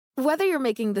Whether you're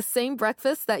making the same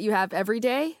breakfast that you have every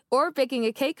day or baking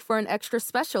a cake for an extra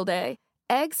special day,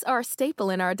 eggs are a staple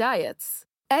in our diets.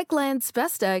 Eggland's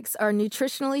best eggs are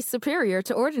nutritionally superior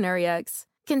to ordinary eggs,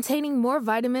 containing more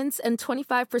vitamins and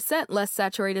 25% less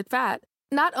saturated fat.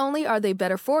 Not only are they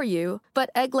better for you,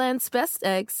 but Eggland's best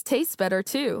eggs taste better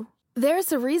too.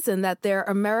 There's a reason that they're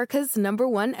America's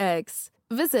 #1 eggs.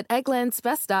 Visit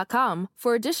egglandsbest.com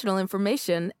for additional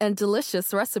information and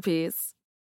delicious recipes.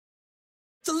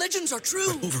 The legends are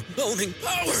true. Overwhelming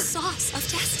power! The sauce of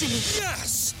destiny.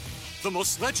 Yes! The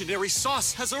most legendary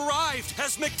sauce has arrived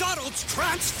as McDonald's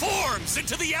transforms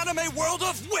into the anime world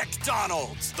of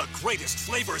WickDonald's. The greatest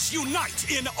flavors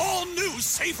unite in all new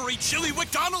savory chili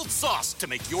McDonald's sauce to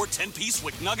make your 10-piece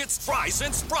Wick Nuggets, fries,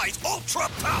 and Sprite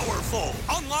ultra-powerful.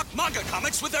 Unlock manga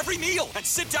comics with every meal and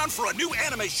sit down for a new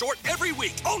anime short every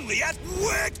week only at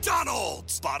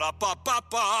WickDonald's.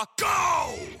 Ba-da-ba-ba-ba,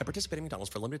 go! At participating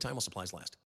McDonald's for a limited time while supplies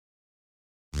last.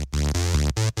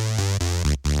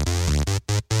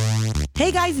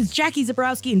 Hey guys, it's Jackie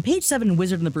Zabrowski, and Page 7 and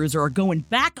Wizard and the Bruiser are going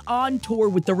back on tour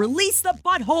with the Release the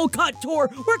Butthole Cut Tour.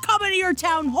 We're coming to your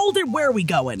town. Hold it, where are we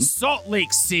going? Salt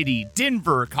Lake City,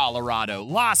 Denver, Colorado,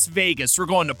 Las Vegas. We're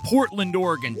going to Portland,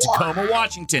 Oregon, Tacoma,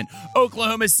 Washington,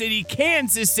 Oklahoma City,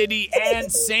 Kansas City,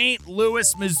 and St.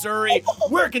 Louis, Missouri.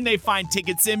 Where can they find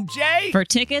tickets, MJ? For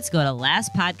tickets, go to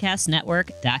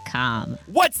lastpodcastnetwork.com.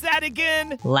 What's that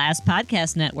again?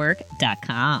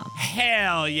 Lastpodcastnetwork.com.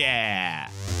 Hell yeah.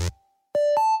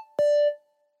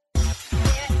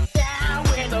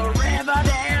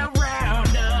 Riverdale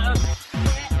Roundup.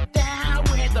 Get down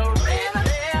with the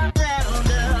Riverdale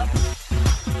Roundup.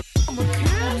 I'ma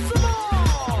kiss them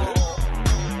all.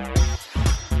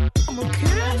 I'ma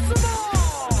kiss them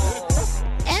all.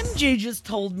 MJ just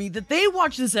told me that they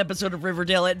watched this episode of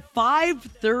Riverdale at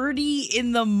 5:30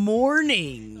 in the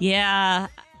morning. Yeah,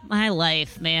 my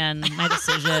life, man. My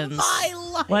decisions. My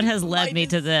life, what has led me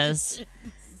to this?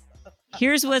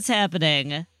 Here's what's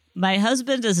happening. My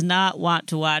husband does not want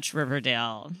to watch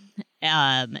Riverdale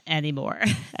anymore.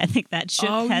 I think that ship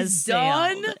has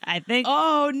sailed. done? I think.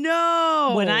 Oh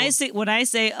no! When I say,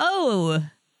 oh,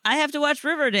 I have to watch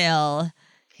Riverdale,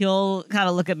 he'll kind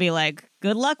of look at me like,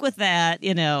 good luck with that,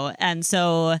 you know. And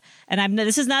so,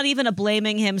 this is not even a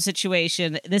blaming him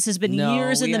situation. This has been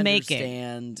years in the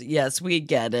making. Yes, we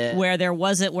get it. Where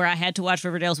I had to watch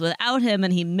Riverdale without him,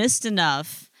 and he missed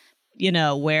enough. You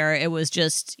know, where it was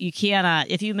just, you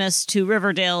cannot, if you miss 2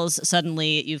 Riverdales,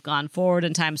 suddenly you've gone forward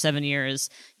in time 7 years,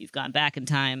 you've gone back in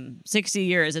time 60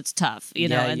 years, it's tough, you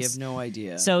know. Yeah, you have no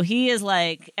idea. So he is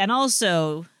like, and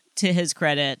also, to his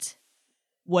credit,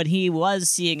 when he was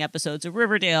seeing episodes of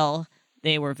Riverdale,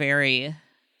 they were very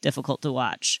difficult to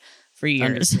watch for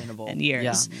years and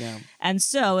years. Yeah. And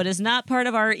so it is not part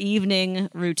of our evening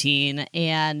routine.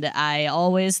 And I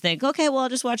always think, okay, well, I'll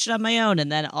just watch it on my own.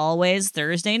 And then always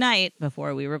Thursday night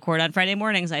before we record on Friday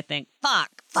mornings, I think,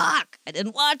 fuck, I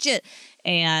didn't watch it.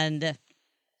 And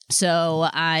so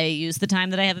I use the time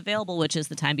that I have available, which is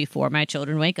the time before my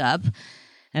children wake up.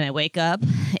 And I wake up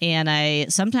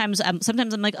and sometimes I'm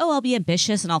like, oh, I'll be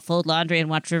ambitious and I'll fold laundry and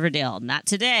watch Riverdale. Not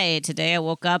today. Today I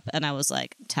woke up and I was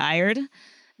like, tired,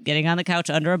 getting on the couch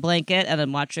under a blanket, and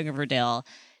I'm watching Riverdale.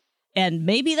 And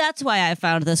maybe that's why I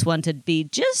found this one to be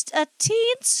just a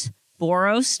teens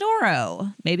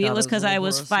Boro-Snoro. Maybe it was because I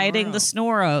was fighting the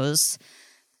Snoros.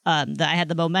 I had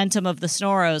the momentum of the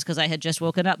Snoros because I had just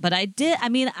woken up. But I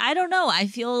don't know. I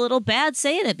feel a little bad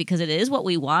saying it because it is what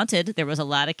we wanted. There was a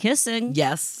lot of kissing.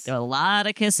 Yes. There was a lot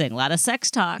of kissing, a lot of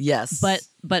sex talk. Yes.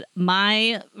 But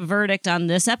my verdict on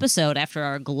this episode after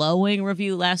our glowing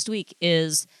review last week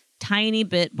is tiny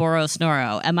bit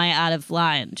Boro-Snoro. Am I out of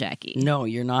line, Jackie? No,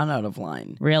 you're not out of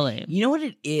line. Really? You know what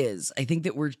it is? I think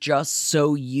that we're just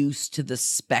so used to the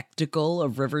spectacle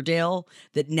of Riverdale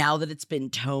that now that it's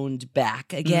been toned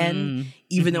back again,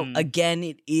 even though, again,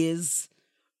 it is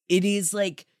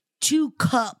like 2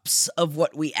 cups of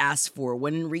what we asked for,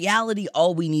 when in reality,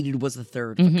 all we needed was a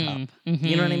third of a cup.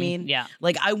 You know what I mean? Yeah.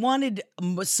 Like, I wanted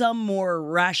some more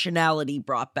rationality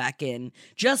brought back in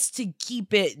just to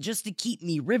keep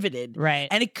me riveted. Right.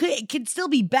 And it could still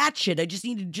be batshit. I just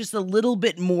needed just a little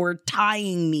bit more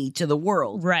tying me to the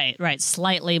world. Right.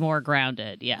 Slightly more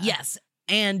grounded. Yeah. Yes.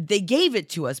 And they gave it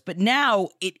to us, but now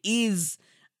it is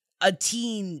a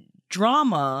teen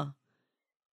drama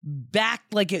back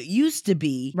like it used to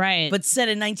be, right? But set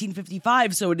in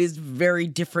 1955, so it is very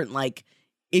different, like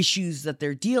issues that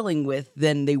they're dealing with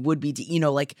than they would be,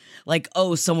 like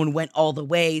oh, someone went all the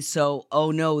way, so oh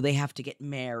no, they have to get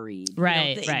married,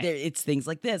 right? It's things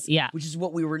like this, yeah, which is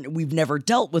what we've never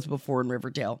dealt with before in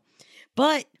Riverdale,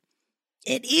 but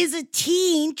it is a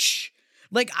teench.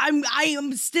 Like I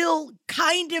am still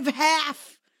kind of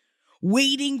half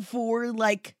waiting for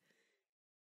like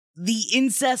the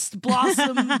incest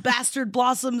bastard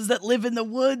blossoms that live in the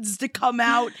woods to come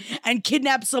out and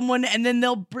kidnap someone, and then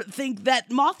they'll think that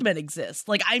Mothmen exist.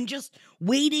 Like, I'm just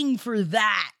waiting for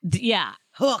that Yeah.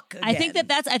 hook again. I think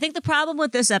I think the problem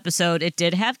with this episode, it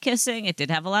did have kissing, it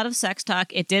did have a lot of sex talk,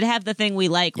 it did have the thing we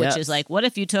like, which is like, what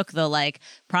if you took the like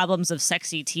problems of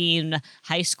sexy teen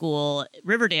high school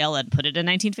Riverdale and put it in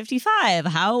 1955?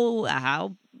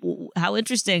 How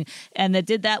interesting. And it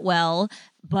did that well,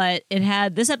 but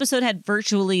this episode had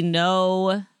virtually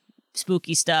no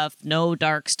spooky stuff, no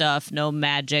dark stuff, no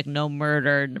magic, no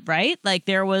murder, right? Like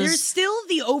there's still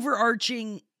the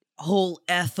overarching whole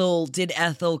did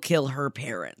Ethel kill her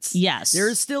parents? Yes.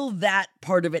 There's still that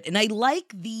part of it. And I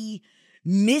like the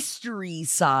mystery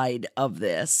side of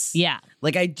this. Yeah.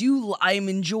 Like I'm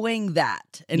enjoying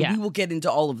that. And we will get into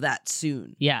all of that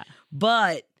soon. Yeah.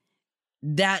 But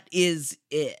that is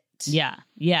it. Yeah.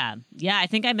 I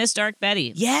think I missed Dark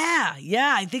Betty. Yeah.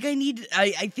 I think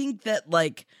I think that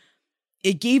like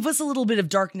it gave us a little bit of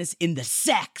darkness in the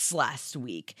sex last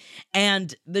week.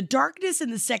 And the darkness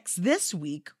in the sex this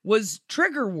week was,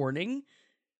 trigger warning,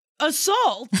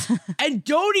 assault. And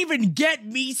don't even get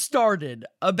me started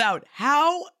about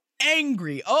how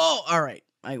angry. Oh, all right.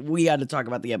 We got to talk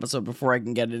about the episode before I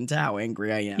can get into how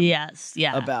angry I am. Yes.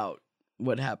 Yeah. About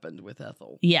what happened with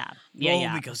Ethel. Yeah.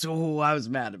 Because I was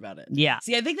mad about it. Yeah.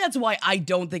 See, I think that's why I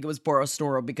don't think it was Boros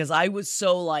Noro, because I was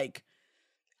so like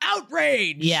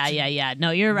outraged. Yeah. No,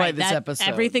 you're right. By this episode.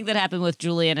 Everything that happened with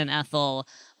Julian and Ethel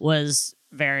was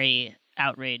very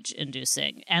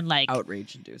outrage-inducing. And like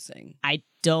outrage-inducing. I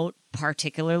don't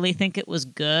particularly think it was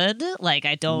good. Like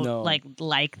I don't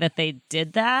like that they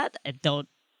did that. I don't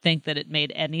think that it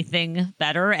made anything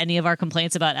better. Any of our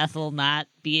complaints about Ethel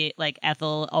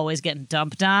Ethel always getting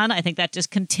dumped on, I think that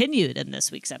just continued in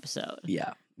this week's episode.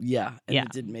 Yeah.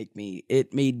 It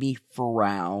made me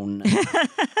frown.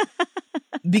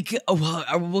 Because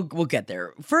we'll get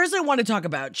there. First, I want to talk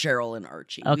about Cheryl and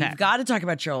Archie. Okay. We've got to talk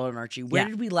about Cheryl and Archie. Where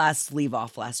did we leave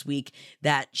off last week?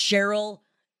 That Cheryl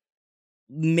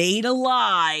made a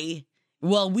lie.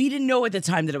 Well, we didn't know at the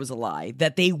time that it was a lie,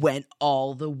 that they went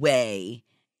all the way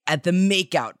at the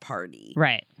makeout party.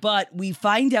 Right. But we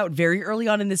find out very early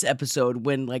on in this episode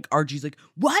when like Archie's like,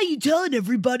 why are you telling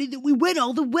everybody that we went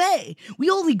all the way? We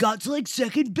only got to like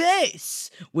second base,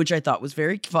 which I thought was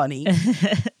very funny.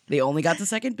 They only got to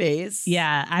second base.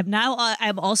 Yeah.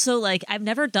 I'm also like, I've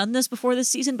never done this before this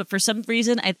season, but for some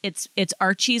reason it's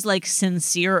Archie's like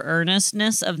sincere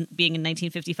earnestness of being in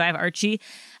 1955 Archie.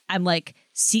 I'm like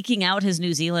seeking out his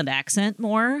New Zealand accent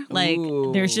more. Like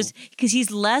there's just, because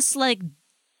he's less like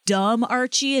dumb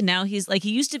Archie, and now he's like, he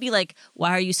used to be like,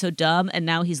 why are you so dumb? And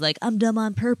now he's like, I'm dumb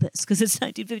on purpose because it's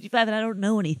 1955 and I don't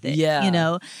know anything. Yeah. You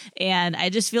know? And I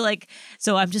just feel like,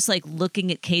 so I'm just like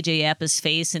looking at KJ Appa's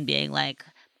face and being like,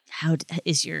 how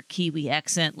is your Kiwi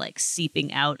accent like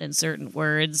seeping out in certain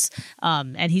words?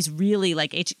 And he's really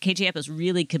like, KJ Appa's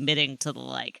really committing to the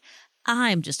like,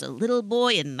 I'm just a little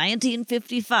boy in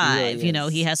 1955. Really you know,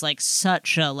 he has like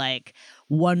such a like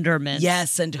wonderment.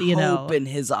 Yes, and hope in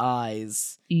his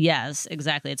eyes. Yes,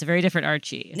 exactly. It's a very different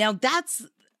Archie. Now that's,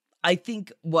 I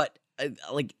think, what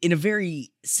like in a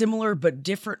very similar but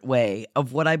different way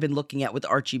of what I've been looking at with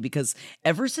Archie, because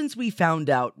ever since we found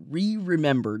out,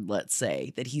 remembered, let's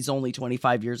say, that he's only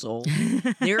 25 years old,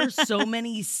 there are so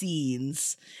many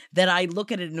scenes that I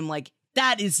look at it and I'm like,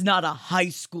 that is not a high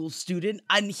school student.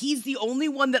 And he's the only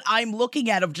one that I'm looking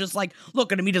at of just like,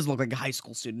 look at him. He doesn't look like a high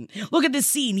school student. Look at this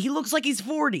scene. He looks like he's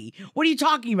 40. What are you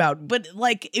talking about? But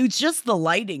like, it's just the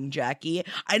lighting, Jackie.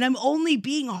 And I'm only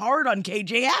being hard on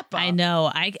KJ Appa. I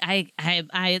know.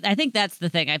 I think that's the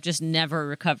thing. I've just never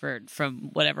recovered from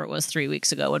whatever it was 3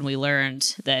 weeks ago when we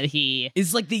learned that he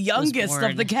is like the youngest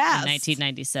of the cast. In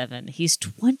 1997. He's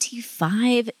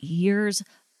 25 years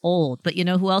old. But you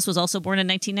know who else was also born in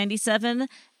 1997?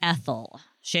 Ethel.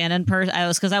 Shannon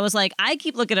because I was like, I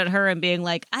keep looking at her and being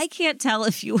like, I can't tell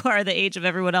if you are the age of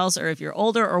everyone else or if you're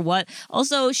older or what.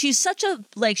 Also, she's such a,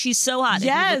 like, she's so hot.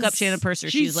 Yes. If you look up Shannon Purser,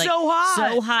 she's like so hot.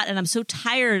 So hot. And I'm so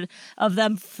tired of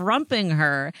them frumping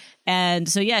her. And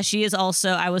so, yeah, she is also,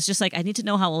 I was just like, I need to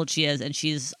know how old she is. And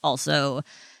she's also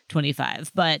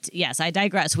 25. But yes, I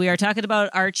digress. We are talking about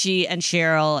Archie and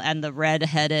Cheryl and the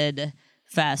red-headed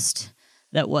fest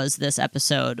that was this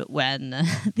episode when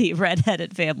the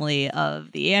redheaded family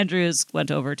of the Andrews went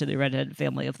over to the redheaded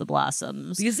family of the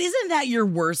Blossoms. Because isn't that your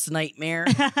worst nightmare?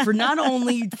 For not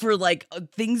only for like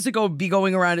things to be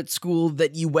going around at school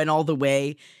that you went all the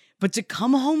way, but to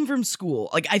come home from school.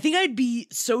 Like, I think I'd be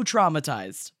so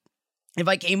traumatized if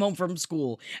I came home from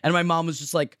school and my mom was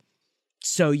just like,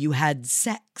 so you had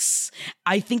sex,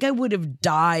 I think I would have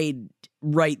died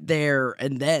right there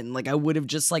and then. Like, I would have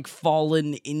just like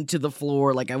fallen into the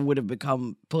floor. Like, I would have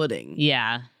become pudding.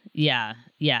 Yeah.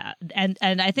 And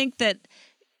I think that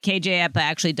KJ Appa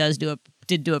actually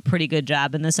did do a pretty good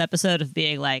job in this episode of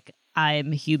being like,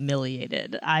 I'm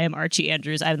humiliated. I am Archie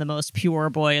Andrews. I'm the most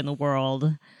pure boy in the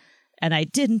world. And I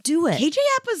didn't do it. KJ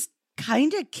Appa's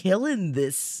kind of killing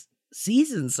this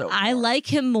season so far. I like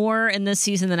him more in this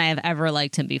season than I have ever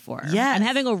liked him before. Yes. I'm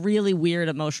having a really weird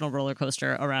emotional roller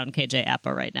coaster around KJ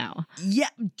Appa right now. Yeah,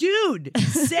 dude,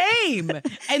 same.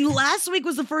 And last week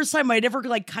was the first time I'd ever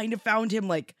like kind of found him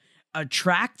like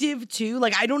attractive too.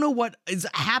 Like, I don't know what is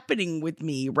happening with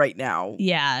me right now.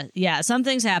 Yeah.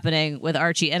 Something's happening with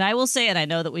Archie. And I will say it, I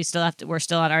know that we're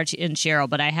still on Archie and Cheryl,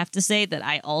 but I have to say that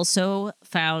I also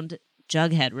found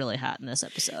Jughead really hot in this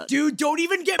episode. Dude, don't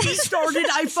even get me started.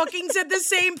 I fucking said the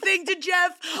same thing to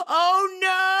Jeff. Oh no.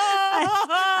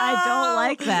 I don't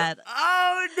like that.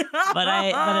 Oh no. But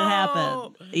it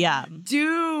happened. Yeah.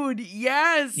 Dude,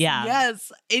 yes. Yeah.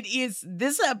 Yes. It is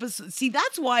this episode. See,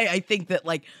 that's why I think that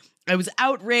like I was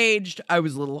outraged. I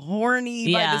was a little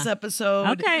horny by this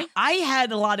episode. Okay. I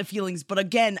had a lot of feelings, but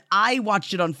again, I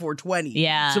watched it on 420.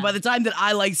 Yeah. So by the time that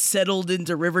I like settled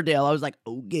into Riverdale, I was like,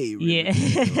 okay,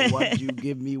 Riverdale, why don't you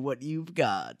give me what you've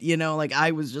got? You know, like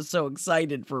I was just so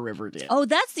excited for Riverdale. Oh,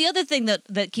 that's the other thing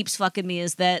that keeps fucking me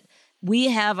is that we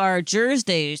have our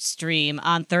Jersey stream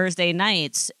on Thursday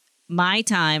nights, my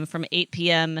time from 8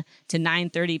 p.m. to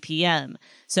 9:30 p.m.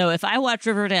 So if I watch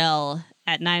Riverdale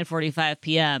at 9:45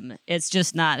 p.m., it's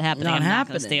just not happening. I'm not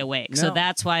going to stay awake. No. So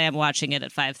that's why I'm watching it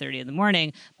at 5:30 in the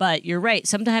morning. But you're right.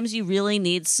 Sometimes you really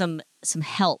need some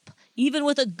help. Even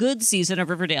with a good season of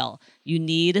Riverdale, you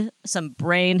need some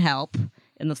brain help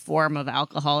in the form of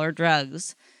alcohol or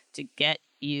drugs to get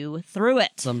you through it.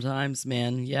 Sometimes,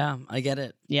 man. Yeah, I get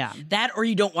it. Yeah. That or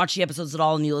you don't watch the episodes at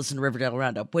all and you listen to Riverdale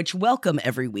Roundup, which welcome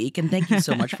every week. And thank you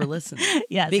so much for listening.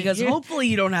 Yeah. Because hopefully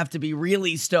you don't have to be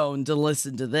really stoned to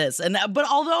listen to this. But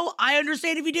although I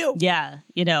understand if you do. Yeah.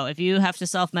 You know, if you have to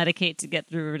self-medicate to get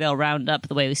through Riverdale Roundup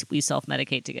the way we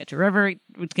self-medicate to get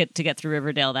through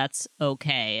Riverdale, that's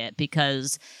okay.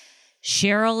 Because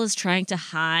Cheryl is trying to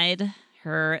hide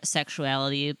her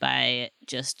sexuality by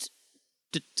just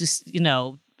you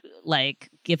know, like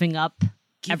giving up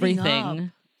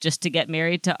everything just to get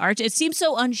married to Archie. It seems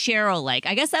so un-Cheryl-like.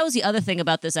 I guess that was the other thing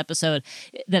about this episode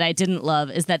that I didn't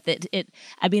love is that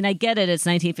I mean, I get it. It's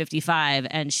 1955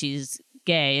 and she's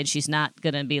gay and she's not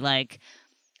going to be like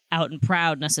out and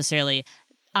proud necessarily.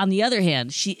 On the other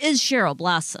hand, she is Cheryl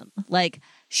Blossom. Like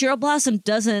Cheryl Blossom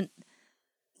doesn't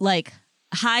like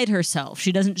hide herself.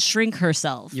 She doesn't shrink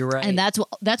herself. You're right. And that's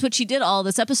what she did all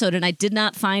this episode, and I did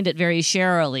not find it very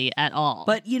Cheryl-y at all.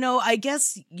 But, you know, I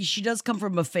guess she does come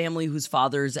from a family whose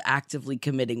father is actively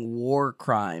committing war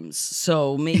crimes.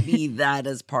 So maybe that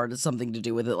is part of something to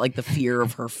do with it, like the fear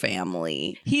of her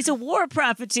family. He's a war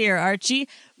profiteer, Archie.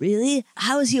 Really?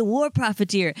 How is he a war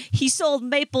profiteer? He sold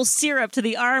maple syrup to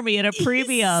the army at a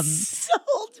premium.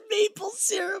 Sold maple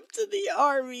syrup to the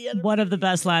army. One of the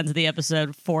best lines of the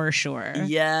episode, for sure.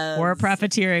 Yes. War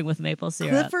profiteering with maple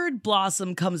syrup. Clifford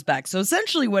Blossom comes back. So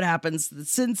essentially what happens,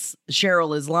 since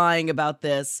Cheryl is lying about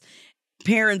this,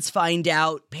 parents find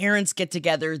out, parents get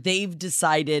together. They've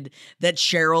decided that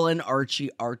Cheryl and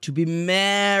Archie are to be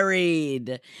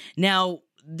married. Now,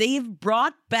 they've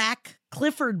brought back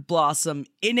Clifford Blossom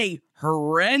in a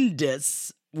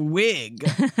horrendous wig.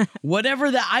 Whatever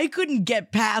that, I couldn't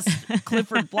get past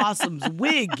Clifford Blossom's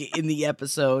wig in the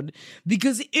episode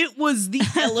because it was the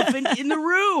elephant in the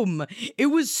room. It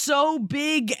was so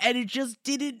big and it just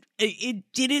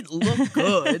didn't look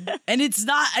good. And it's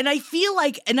not, and I feel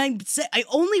like, and I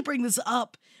only bring this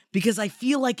up because I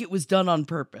feel like it was done on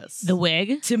purpose. The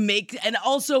wig? To make, and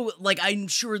also, like, I'm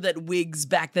sure that wigs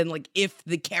back then, like, if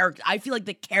the character, I feel like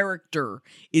the character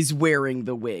is wearing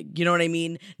the wig. You know what I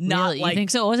mean? Not really? like. You think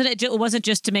so? It wasn't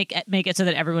just to make it so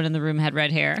that everyone in the room had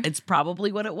red hair? It's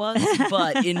probably what it was.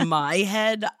 But in my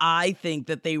head, I think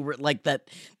that they were, like, that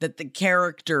the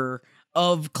character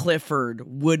of Clifford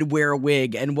would wear a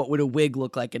wig, and what would a wig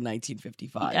look like in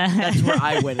 1955? That's where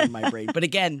I went in my brain. But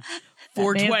again,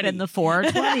 420. In the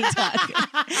 420 talk.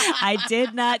 I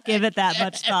did not give it that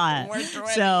much thought.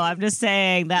 So I'm just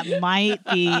saying that might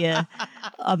be a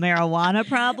marijuana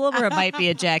problem or it might be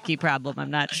a Jackie problem.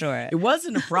 I'm not sure. It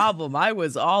wasn't a problem. I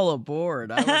was all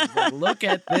aboard. I was like, look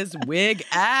at this wig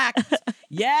act.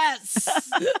 Yes.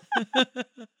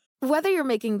 Whether you're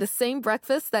making the same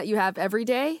breakfast that you have every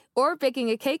day or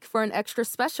baking a cake for an extra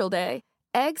special day,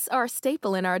 eggs are a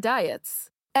staple in our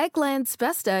diets. Eggland's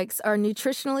best eggs are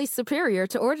nutritionally superior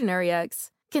to ordinary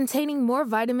eggs, containing more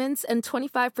vitamins and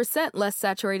 25% less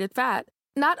saturated fat.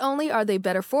 Not only are they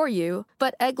better for you,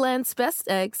 but Eggland's best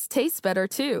eggs taste better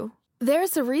too.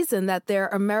 There's a reason that they're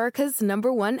America's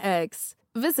 #1 eggs.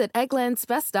 Visit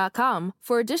egglandsbest.com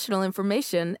for additional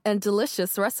information and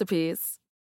delicious recipes.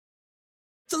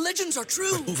 The legends are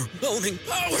true. Overwhelming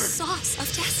power! Sauce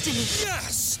of destiny.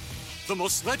 Yes! The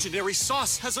most legendary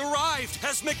sauce has arrived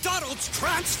as McDonald's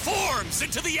transforms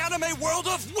into the anime world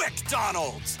of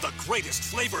WickDonald's. The greatest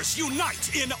flavors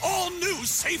unite in all new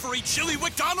savory chili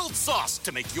McDonald's sauce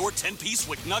to make your 10-piece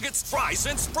Wick Nuggets, fries,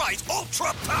 and Sprite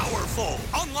ultra-powerful.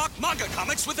 Unlock manga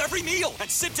comics with every meal and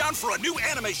sit down for a new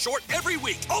anime short every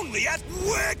week only at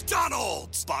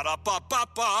WickDonald's.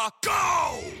 Ba-da-ba-ba-ba,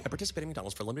 go! At participating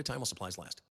McDonald's for a limited time while supplies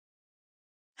last.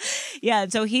 Yeah,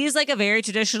 so he's like a very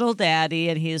traditional daddy,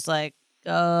 and he's like,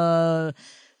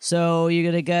 so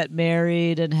you're gonna get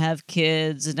married and have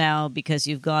kids now because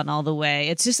you've gone all the way.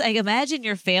 It's just, I imagine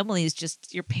your family's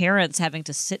just your parents having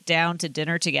to sit down to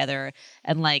dinner together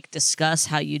and like discuss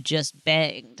how you just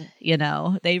banged. You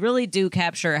know, they really do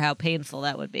capture how painful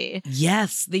that would be.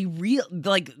 Yes, they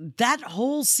like that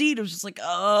whole scene was just like,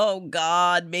 oh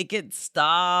God, make it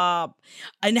stop.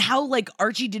 And how like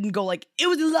Archie didn't go like, it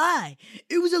was a lie.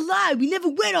 It was a lie. We never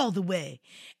went all the way.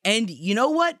 And you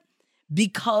know what?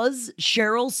 Because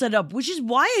Cheryl set up, which is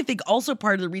why I think also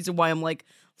part of the reason why I'm like,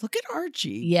 look at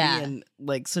Archie. Yeah. And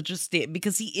like such a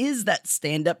because he is that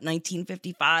stand-up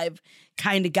 1955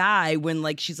 kind of guy when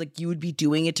like she's like, you would be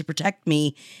doing it to protect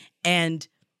me. And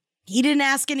he didn't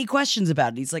ask any questions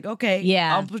about it. He's like, okay,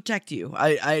 yeah, I'll protect you.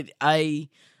 I'll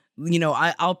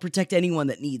protect anyone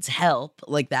that needs help.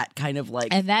 Like that kind of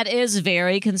like. And that is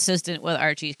very consistent with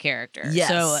Archie's character. Yes.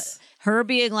 So her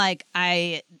being like,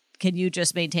 can you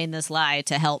just maintain this lie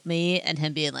to help me? And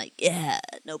him being like, yeah,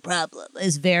 no problem,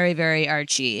 is very, very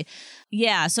Archie.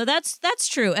 Yeah, so that's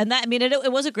true. And that, I mean,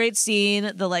 it was a great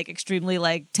scene, the like extremely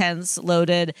like tense,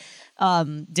 loaded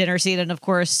dinner scene. And of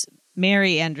course,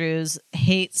 Mary Andrews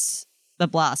hates the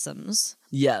Blossoms.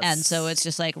 Yes. And so it's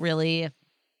just like really,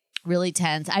 really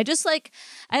tense. I just like,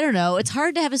 I don't know. It's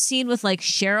hard to have a scene with like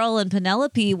Cheryl and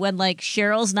Penelope when like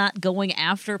Cheryl's not going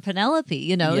after Penelope.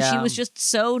 You know, Yeah. she was just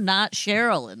so not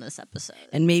Cheryl in this episode.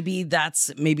 And maybe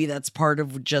that's part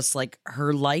of just like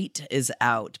her light is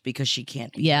out because she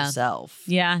can't be herself.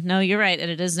 Yeah, no, you're right.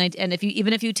 And it is, and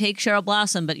if you take Cheryl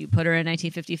Blossom, but you put her in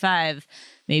 1955,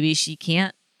 maybe she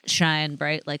can't shine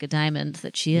bright like a diamond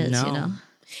that she is, No. you know?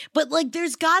 But like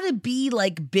there's gotta be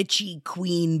like bitchy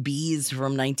queen bees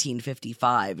from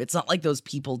 1955. It's not like those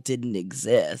people didn't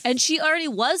exist. And she already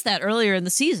was that earlier in the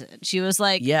season. She was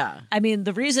like, yeah. I mean,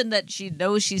 the reason that she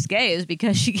knows she's gay is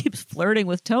because she keeps flirting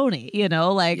with Tony, you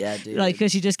know, like, Yeah, dude. like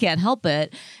because she just can't help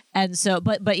it. And so,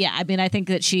 but yeah, I mean, I think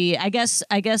that I guess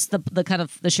the kind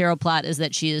of the Cheryl plot is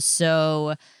that she is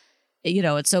so, you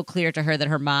know, it's so clear to her that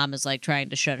her mom is like trying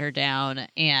to shut her down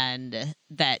and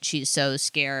that she's so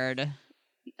scared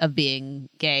of being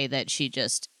gay that she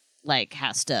just like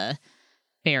has to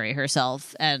bury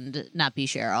herself and not be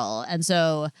Cheryl. And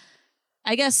so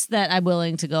I guess that I'm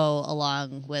willing to go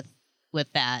along with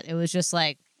that. It was just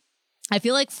like, I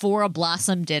feel like for a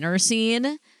Blossom dinner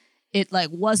scene, it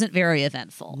like wasn't very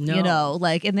eventful. No. You know,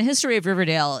 like in the history of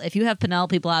Riverdale, if you have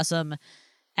Penelope Blossom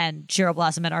and Cheryl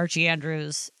Blossom and Archie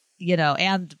Andrews, you know,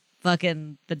 and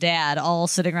fucking the dad all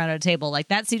sitting around at a table, like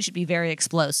that scene should be very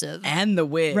explosive. And the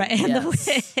wig. Right. And the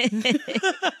wig.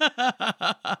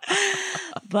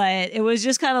 But it was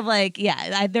just kind of like,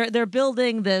 yeah, they're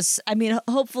building this. I mean,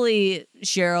 hopefully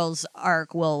Cheryl's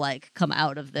arc will like come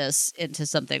out of this into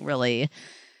something really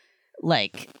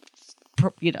like,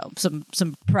 you know, some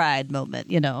pride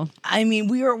moment, you know. I mean,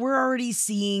 we're already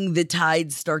seeing the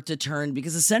tides start to turn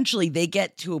because essentially they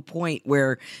get to a point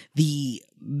where the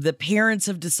parents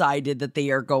have decided that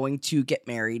they are going to get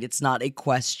married. It's not a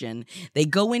question. They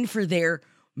go in for their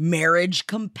marriage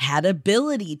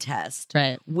compatibility test,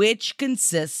 right, which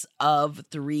consists of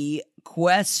 3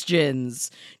 questions.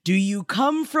 Do you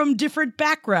come from different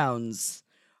backgrounds?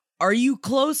 Are you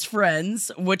close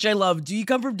friends? Which I love. Do you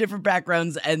come from different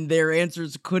backgrounds? And their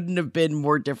answers couldn't have been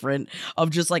more different of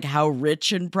just like how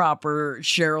rich and proper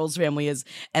Cheryl's family is.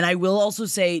 And I will also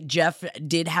say Jeff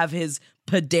did have his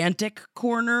pedantic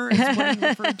corner is what he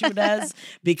referred to it as,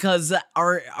 because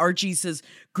Archie says,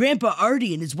 Grandpa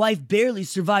Artie and his wife barely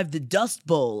survived the Dust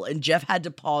Bowl. And Jeff had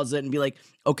to pause it and be like,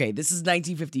 okay, this is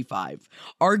 1955.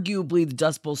 Arguably, the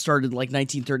Dust Bowl started like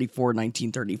 1934,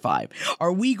 1935.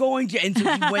 Are we going to? And so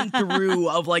he went through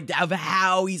of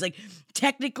how he's like,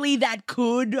 technically that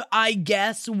could, I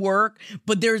guess, work,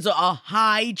 but there's a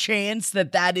high chance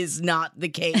that is not the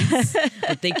case.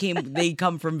 But they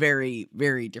come from very,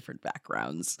 very different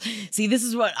backgrounds. See, this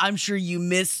is what I'm sure you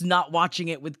miss not watching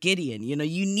it with Gideon. You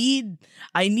know,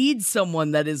 I need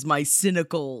someone that is my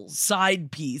cynical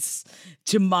side piece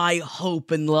to my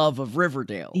hope and love of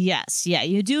Riverdale. Yes, yeah,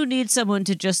 you do need someone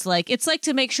to just like, it's like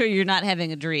to make sure you're not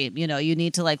having a dream. You know, you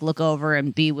need to like look over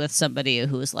and be with somebody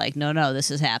who's like, no,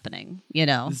 this is happening. You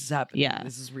know, This is happening. Yeah.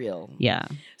 This is real. Yeah.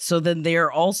 So then they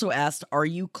are also asked, are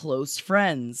you close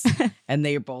friends? And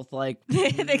they are both like,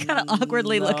 They kind of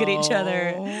awkwardly look at each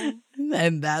other. "No."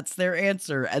 And that's their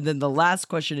answer. And then the last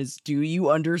question is, do you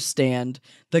understand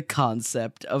the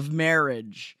concept of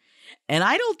marriage? And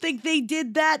I don't think they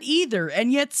did that either.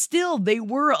 And yet still they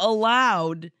were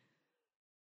allowed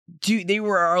to,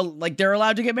 they're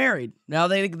allowed to get married. Now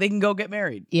they can go get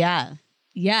married. Yeah.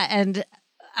 Yeah. And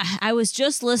I was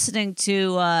just listening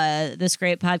to this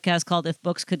great podcast called If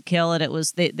Books Could Kill, and it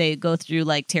was they go through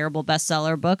like terrible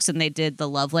bestseller books, and they did the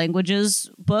love languages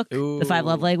book, the 5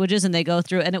 love languages, and they go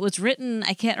through, and it was written,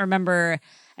 I can't remember,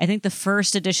 I think the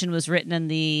first edition was written in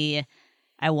the,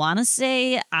 I want to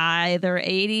say either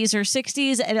 80s or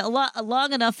 60s, and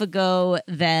long enough ago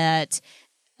that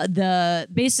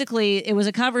basically it was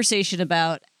a conversation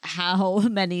about how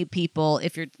many people,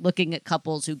 if you're looking at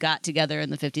couples who got together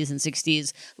in the 50s and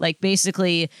 60s, like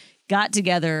basically got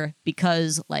together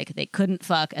because like they couldn't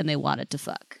fuck and they wanted to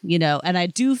fuck, you know? And I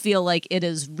do feel like it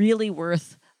is really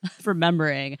worth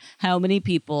remembering how many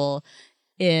people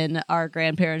in our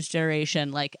grandparents'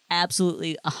 generation, like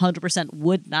absolutely 100%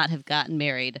 would not have gotten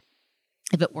married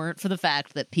if it weren't for the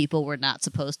fact that people were not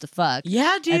supposed to fuck.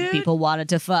 Yeah, dude. And people wanted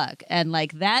to fuck. And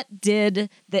like I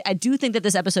do think that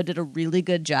this episode did a really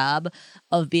good job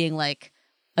of being like,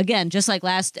 again, just like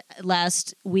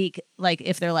last week, like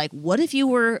if they're like, what if you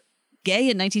were gay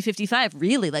in 1955?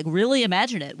 Really? Like really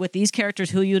imagine it with these characters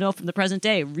who you know from the present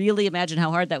day. Really imagine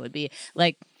how hard that would be.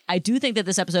 Like, I do think that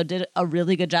this episode did a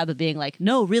really good job of being like,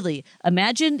 no, really,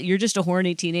 imagine you're just a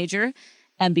horny teenager.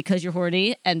 And because you're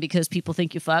horny and because people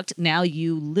think you fucked, now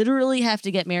you literally have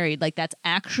to get married. Like that's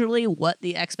actually what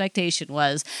the expectation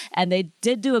was. And they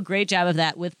did do a great job of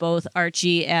that with both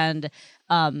Archie and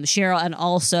Cheryl, and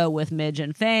also with Midge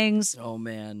and Fangs. Oh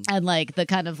man. And like the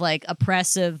kind of like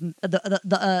oppressive,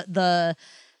 the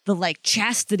like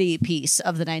chastity piece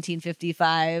of the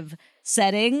 1955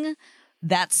 setting.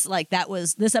 That's like,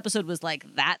 this episode was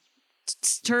like that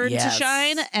turn to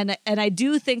shine, and I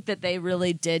do think that they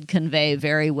really did convey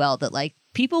very well that like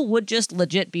people would just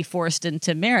legit be forced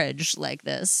into marriage like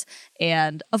this,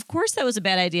 and of course that was a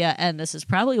bad idea, and this is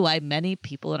probably why many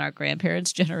people in our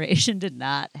grandparents' generation did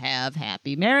not have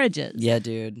happy marriages. Yeah,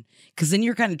 dude. Because then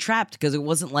you're kind of trapped, because it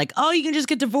wasn't like, oh, you can just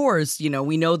get divorced. You know,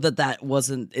 we know that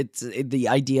wasn't, the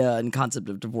idea and concept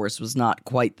of divorce was not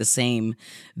quite the same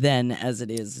then as it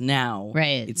is now.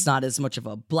 Right. It's not as much of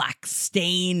a black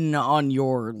stain on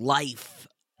your life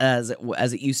as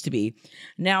it used to be.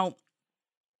 Now,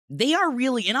 they are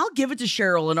really, and I'll give it to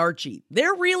Cheryl and Archie,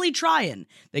 they're really trying.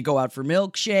 They go out for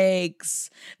milkshakes.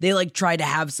 They like try to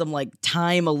have some like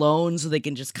time alone so they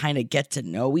can just kind of get to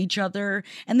know each other.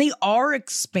 And they are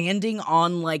expanding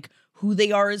on like who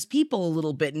they are as people a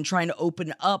little bit and trying to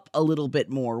open up a little bit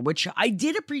more, which I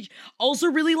did appreciate. Also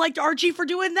really liked Archie for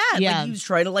doing that. Yeah. Like he was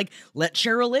trying to like let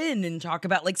Cheryl in and talk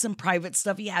about like some private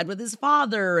stuff he had with his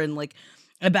father, and like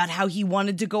about how he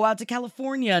wanted to go out to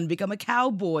California and become a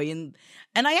cowboy. And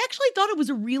I actually thought it was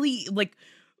a really, like,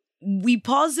 we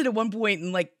paused it at one point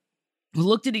and, like,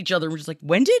 looked at each other and were just like,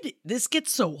 when did this get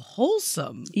so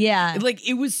wholesome? Yeah. Like,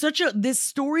 it was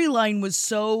this storyline was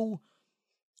so,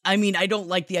 I mean, I don't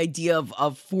like the idea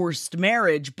of forced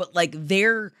marriage, but, like,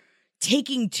 they're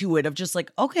taking to it of just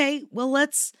like, okay, well,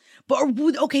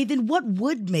 okay, then what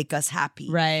would make us happy?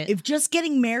 Right. If just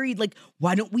getting married, like,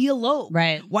 why don't we elope?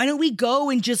 Right. Why don't we go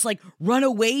and just like run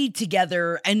away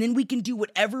together, and then we can do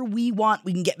whatever we want.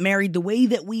 We can get married the way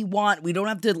that we want. We don't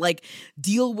have to like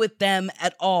deal with them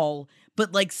at all.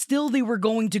 But like still they were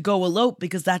going to go elope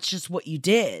because that's just what you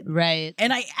did. Right.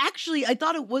 And I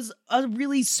thought it was a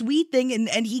really sweet thing,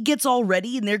 and he gets all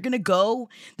ready and they're gonna go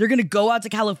out to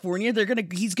California.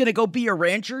 He's gonna go be a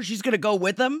rancher. She's gonna go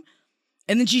with him.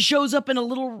 And then she shows up in a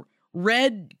little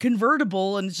red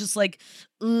convertible, and it's just like,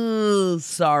 ooh,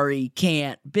 sorry,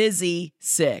 can't, busy,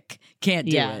 sick, can't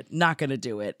do it, not gonna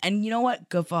do it. And you know what?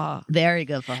 Good for her. Very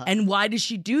good for her. And why does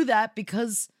she do that?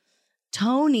 Because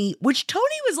Tony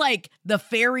was like the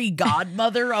fairy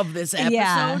godmother of this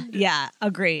episode. Yeah,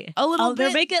 agree. A little bit.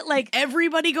 They make it like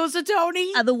everybody goes to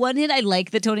Tony. on the one hand, I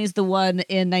like that Tony's the one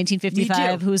in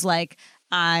 1955 who's like,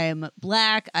 I'm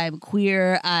black, I'm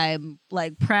queer, I'm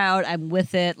like proud, I'm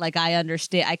with it. Like I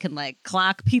understand, I can like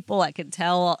clock people, I can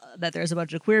tell that there's a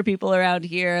bunch of queer people around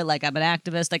here. Like I'm an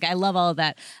activist. Like I love all of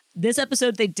that. This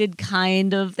episode, I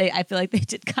feel like they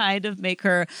did kind of make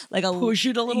her like a Push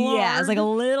it a little yeah, hard. it's like a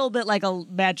little bit like a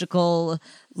magical,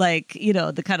 like, you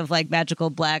know, the kind of like magical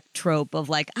black trope of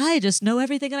like, I just know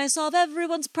everything and I solve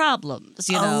everyone's problems,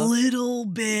 you know? A little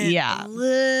bit. Yeah. A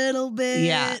little bit.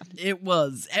 Yeah. It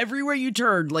was. Everywhere you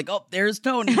turned, like, oh, there's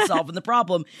Tony solving the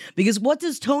problem. Because what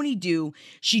does Tony do?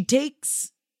 She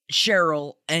takes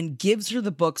Cheryl and gives her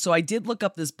the book. So I did look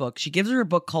up this book. She gives her a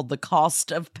book called The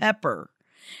Cost of Pepper.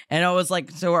 And I was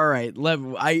like, so all right,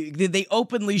 they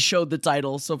openly showed the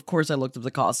title, so of course I looked up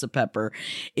The Cost of Pepper.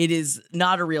 It is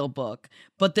not a real book,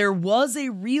 but there was a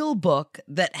real book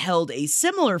that held a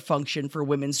similar function for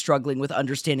women struggling with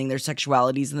understanding their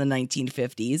sexualities in the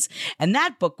 1950s, and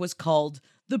that book was called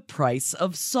The Price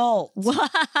of Salt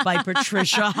by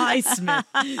Patricia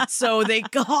Highsmith. So they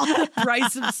call The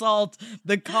Price of Salt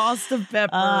The Cost of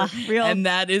Pepper, real and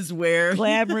that is where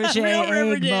Glamorous Real egg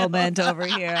Riverdale. moment over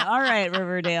here. All right,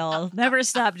 Riverdale. Never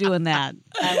stop doing that.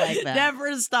 I like that.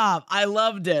 Never stop. I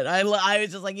loved it. I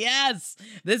was just like, yes,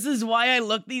 this is why I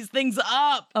look these things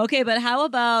up. Okay, but how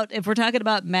about, if we're talking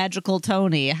about magical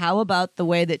Tony, how about the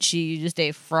way that she used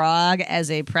a frog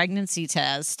as a pregnancy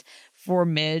test for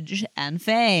Midge and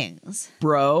Fangs?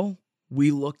 Bro,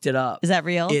 we looked it up. Is that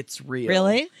real? It's real.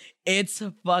 Really? It's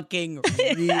fucking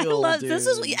real, I love, dude. this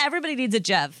is everybody needs a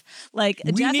Jeff. Like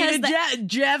We Jeff need has a Jeff.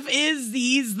 Jeff is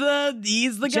he's the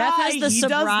Jeff guy. has the He does this.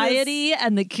 sobriety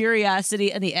and the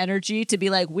curiosity and the energy to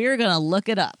be like, we're gonna look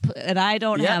it up, and I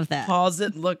don't Yep, have that. Pause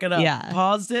it, look it up. Yeah.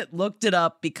 Paused it, looked it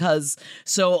up because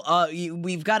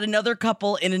we've got another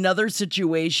couple in another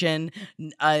situation,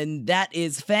 and that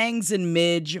is Fangs and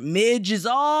Midge. Midge is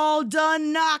all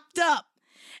done knocked up.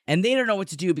 And they don't know what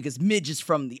to do because Midge is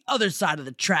from the other side of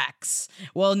the tracks.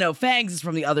 Well, no, Fangs is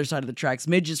from the other side of the tracks.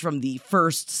 Midge is from the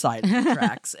first side of the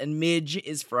tracks. And Midge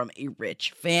is from a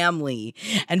rich family.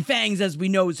 And Fangs, as we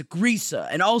know, is a greaser.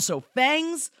 And also,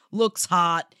 Fangs looks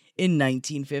hot in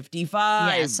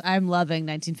 1955. Yes, I'm loving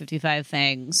 1955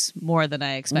 Fangs more than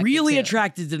I expected. Really to.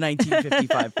 attracted to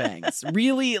 1955 Fangs.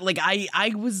 Really, like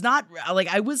I was not like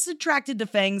I was attracted to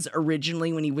Fangs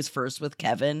originally when he was first with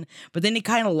Kevin, but then he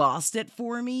kind of lost it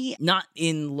for me, not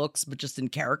in looks but just in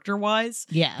character wise.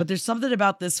 Yeah. But there's something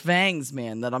about this Fangs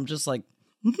man that I'm just like,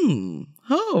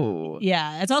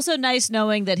 Yeah, it's also nice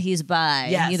knowing that he's bi.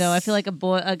 Yes. You know, I feel like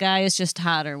a guy is just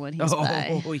hotter when he's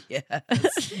bi. Oh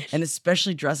yes, and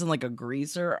especially dressing like a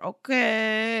greaser.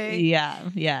 Okay,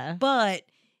 Yeah. but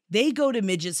they go to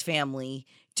Midge's family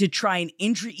to try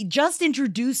and just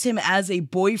introduce him as a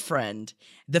boyfriend.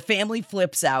 The family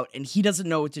flips out and he doesn't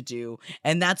know what to do.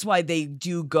 And that's why they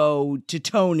do go to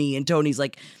Tony. And Tony's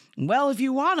like, well, if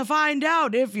you want to find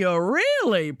out if you're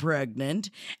really pregnant.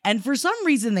 And for some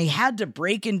reason, they had to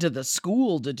break into the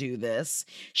school to do this.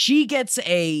 She gets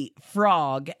a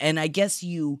frog, and I guess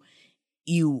you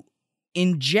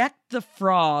inject the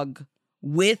frog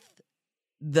with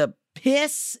the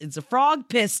piss. It's a frog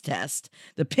piss test.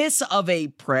 The piss of a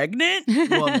pregnant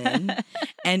woman.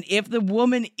 And if the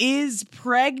woman is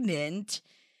pregnant,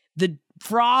 the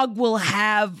frog will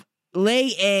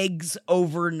lay eggs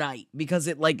overnight because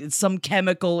it's some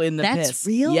chemical in the piss. That's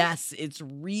real? Yes, it's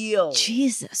real.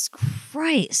 Jesus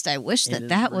Christ. I wish It is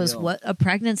that was real. what a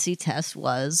pregnancy test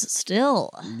was still.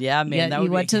 Yeah, man. Yeah, that you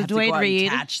would went to have Dwayne go out and Reed.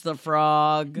 catch the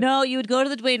frog. No, you would go to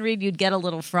the Dwayne Reed, you'd get a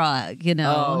little frog, you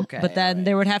know. Oh, okay, But then alright.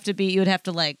 there would have to be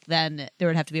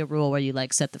a rule where you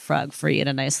set the frog free in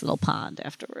a nice little pond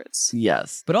afterwards.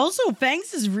 Yes. But also,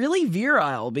 Fangs is really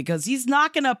virile because he's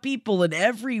knocking up people in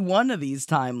every one of these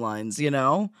timelines, you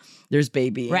know? There's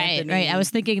baby Anthony. Right. I was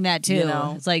thinking that too. You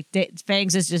know? It's like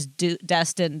Fangs is just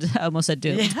destined. I almost said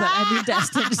doomed, but I mean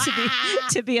destined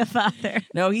to be a father.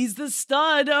 No, he's the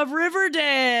stud of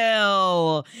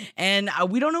Riverdale. And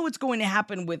we don't know what's going to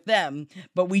happen with them,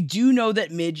 but we do know that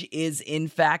Midge is in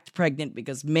fact pregnant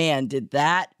because, man, did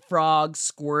that frog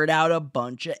squirt out a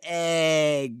bunch of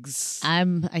eggs.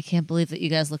 I can't believe that you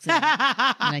guys looked at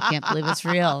it, and I can't believe it's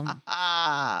real.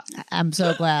 I'm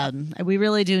so glad. We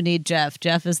really do need Jeff.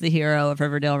 Jeff is the hero of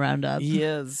Riverdale Roundup. He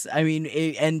is. I mean,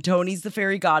 and Tony's the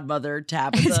fairy godmother,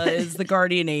 Tabitha is the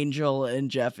guardian angel,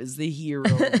 and Jeff is the hero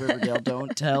of Riverdale.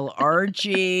 Don't tell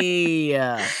Archie.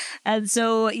 And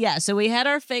so we had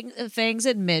our Fangs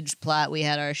and Midge plot. We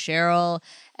had our Cheryl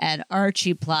and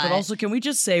Archie plot. But also, can we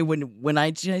just say when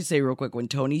I say real quick, when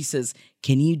Tony says,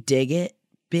 "Can you dig it?"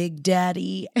 Big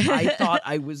Daddy, I thought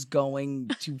I was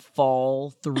going to fall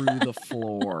through the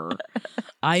floor.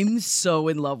 I'm so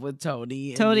in love with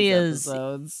Tony. Tony in these is.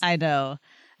 episodes. I know.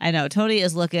 Tony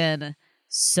is looking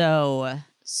so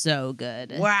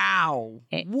good. Wow.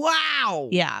 Wow.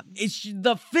 Yeah. It's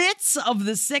the fits of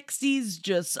the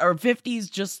 60s or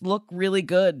 50s just look really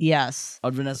good. Yes.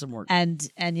 On Vanessa Morgan.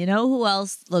 And you know who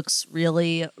else looks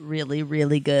really, really,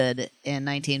 really good in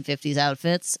 1950s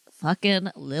outfits?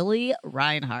 Fucking Lily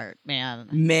Reinhart, man.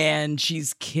 Man,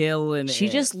 she's killing it. She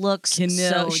just looks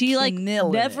so. She like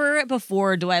never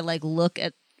before do I like look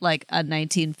at like a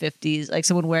 1950s, like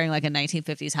someone wearing like a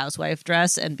 1950s housewife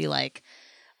dress and be like,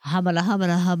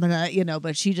 humana, you know,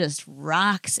 but she just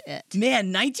rocks it.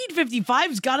 Man,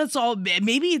 1955's got us all.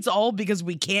 Maybe it's all because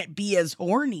we can't be as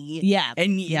horny. Yeah.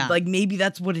 And yeah. like maybe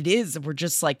that's what it is. We're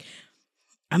just like,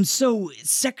 I'm so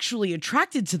sexually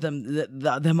attracted to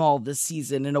them all this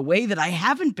season in a way that I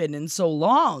haven't been in so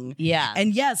long. Yeah.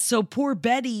 And yes, so poor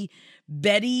Betty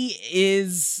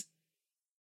breaks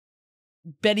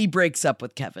up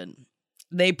with Kevin.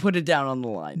 They put it down on the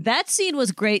line. That scene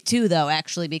was great too, though,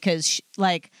 actually, because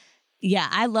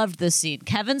I loved this scene.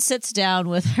 Kevin sits down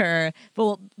with her.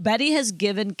 Well, Betty has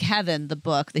given Kevin the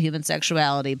book, the Human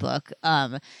Sexuality book,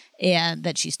 and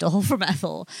that she stole from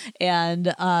Ethel.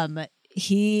 And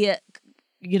he,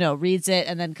 reads it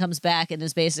and then comes back and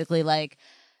is basically like,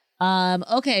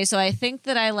 okay, so I think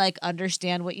that I like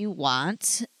understand what you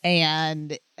want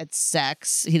and it's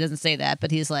sex. He doesn't say that,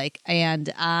 but he's like,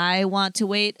 and I want to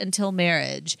wait until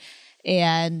marriage.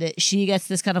 And she gets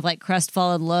this kind of like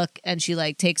crestfallen look and she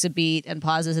like takes a beat and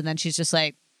pauses and then she's just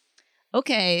like,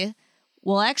 okay,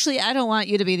 well, actually, I don't want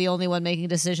you to be the only one making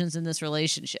decisions in this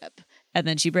relationship. And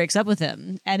then she breaks up with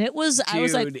him. And it was, I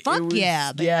was like, fuck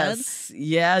yeah, man. Yes.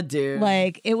 Yeah, dude.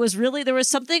 Like, it was really, there was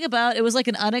something about, it was like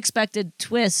an unexpected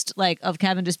twist, like, of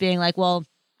Kevin just being like, well,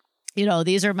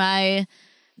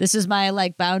 this is my,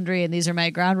 like, boundary and these are my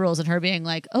ground rules. And her being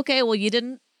like, okay, well, you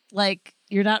didn't, like,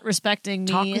 you're not respecting me.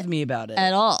 Talk with me about it.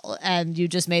 At all. And you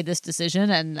just made this decision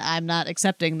and I'm not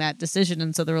accepting that decision.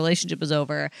 And so the relationship is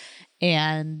over.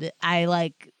 And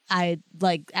I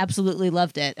absolutely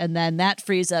loved it. And then that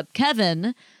frees up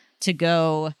Kevin to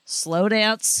go slow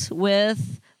dance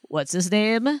with, what's his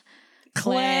name?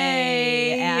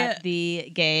 Clay at the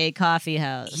gay coffee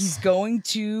house. He's going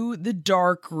to the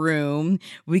dark room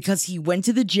because he went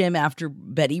to the gym after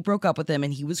Betty broke up with him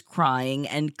and he was crying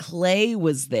and Clay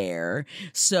was there.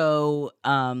 So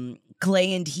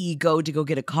Clay and he go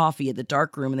get a coffee at the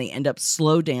dark room and they end up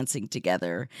slow dancing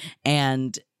together.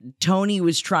 And Tony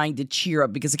was trying to cheer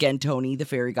up because, again, Tony, the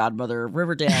fairy godmother of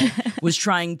Riverdale, was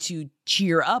trying to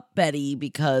cheer up Betty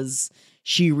because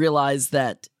she realized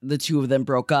that the two of them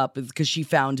broke up because she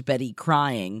found Betty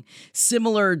crying,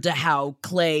 similar to how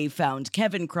Clay found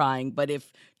Kevin crying. But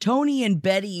if Tony and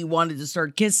Betty wanted to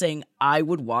start kissing, I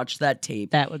would watch that tape.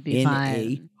 That would be in fine.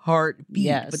 A heartbeat.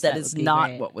 Yes, but that is not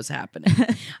great. what was happening.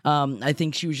 I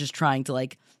think she was just trying to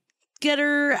get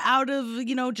her out of,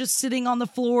 just sitting on the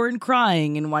floor and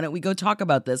crying. And why don't we go talk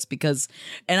about this?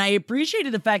 And I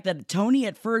appreciated the fact that Tony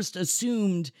at first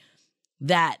assumed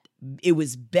that it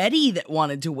was Betty that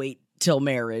wanted to wait till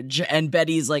marriage. And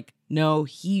Betty's like, no,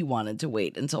 he wanted to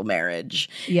wait until marriage.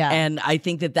 Yeah. And I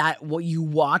think that what you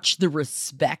watch the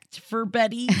respect for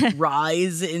Betty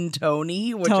rise in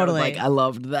Tony, which Totally. I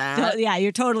loved that. Yeah,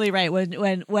 you're totally right.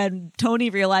 When Tony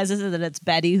realizes that it's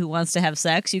Betty who wants to have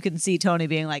sex, you can see Tony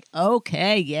being like,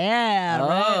 okay, yeah,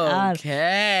 right on.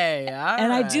 Okay.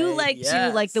 And I do like yes.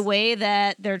 too, like the way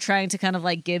that they're trying to kind of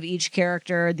like give each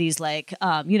character these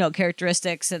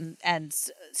characteristics and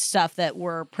stuff that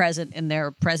were present in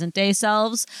their present day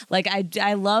selves. Like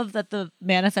I love that the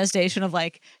manifestation of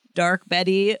like dark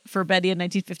Betty for Betty in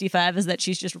 1955 is that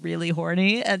she's just really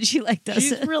horny and she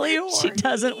She's really horny. She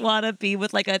doesn't want to be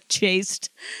with like a chaste,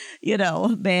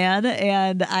 man.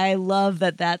 And I love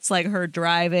that that's like her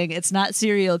driving. It's not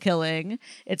serial killing.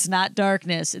 It's not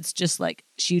darkness. It's just like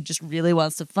she just really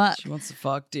wants to fuck. She wants to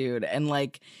fuck, dude. And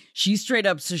she straight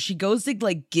up, so she goes to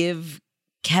give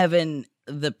Kevin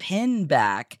the pin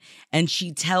back and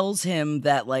she tells him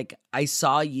that I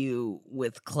saw you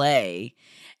with Clay.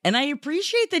 And I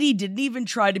appreciate that he didn't even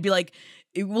try to be like,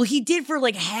 well, he did for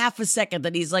half a second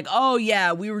that he's like, oh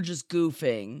yeah, we were just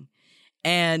goofing.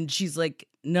 And she's like,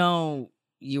 no,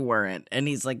 you weren't. And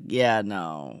he's like, yeah,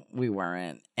 no, we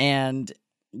weren't. And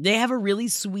they have a really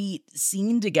sweet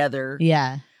scene together.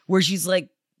 Yeah. Where she's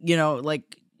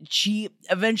she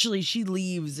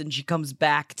leaves and she comes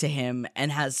back to him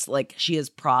and she has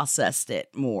processed it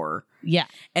more Yeah.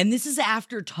 And this is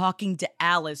after talking to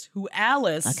Alice, who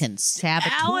Alice Fucking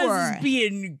saboteur. Alice is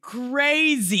being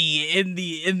crazy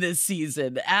in this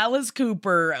season. Alice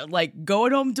Cooper, like,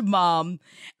 going home to mom,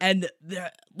 and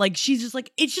like, she's just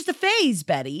like, it's just a phase,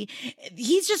 Betty.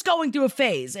 He's just going through a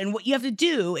phase, and what you have to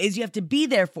do is you have to be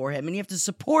there for him, and you have to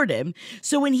support him.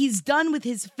 So when he's done with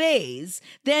his phase,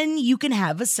 then you can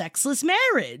have a sexless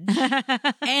marriage.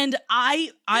 And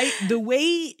the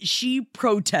way she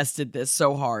protested this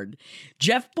so hard,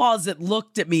 Jeff Pausett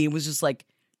looked at me and was just like,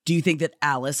 do you think that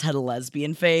Alice had a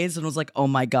lesbian phase? And I was like, oh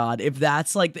my God, if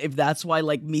that's why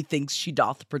like methinks she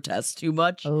doth protest too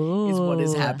much is what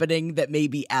is happening, that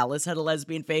maybe Alice had a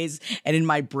lesbian phase. And in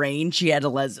my brain, she had I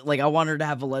want her to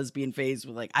have a lesbian phase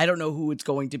with, like, I don't know who it's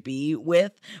going to be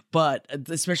with, but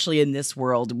especially in this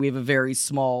world, we have a very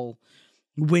small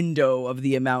window of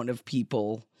the amount of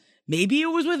people. Maybe it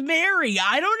was with Mary.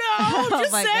 I don't know. Just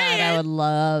oh my saying. God, I would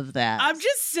love that. I'm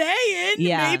just saying.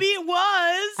 Yeah. Maybe it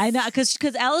was. I know,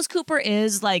 because Alice Cooper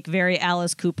is like very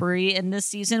Alice Cooper-y in this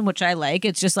season, which I like.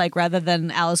 It's just like, rather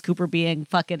than Alice Cooper being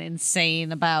fucking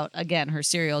insane about, again, her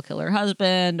serial killer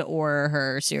husband or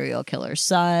her serial killer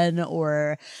son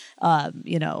or,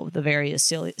 the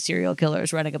various serial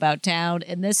killers running about town.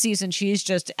 In this season, she's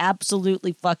just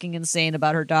absolutely fucking insane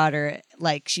about her daughter.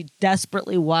 Like, she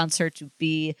desperately wants her to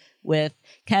be with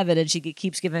Kevin, and she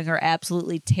keeps giving her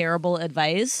absolutely terrible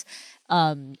advice.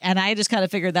 And I just kind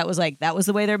of figured that was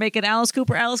the way they're making Alice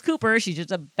Cooper. She's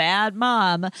just a bad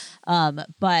mom.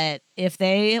 But if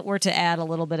they were to add a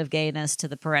little bit of gayness to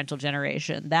the parental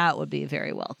generation, that would be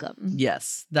very welcome.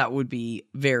 Yes, that would be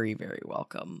very, very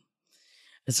welcome.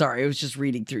 Sorry, I was just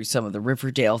reading through some of the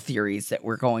Riverdale theories that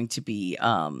we're going to be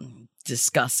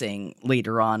discussing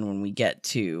later on when we get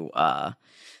to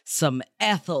some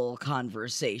Ethel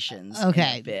conversations.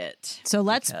 Okay. In a bit. So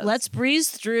let's breeze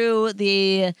through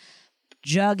the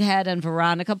Jughead and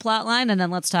Veronica plotline, and then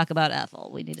let's talk about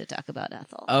Ethel. We need to talk about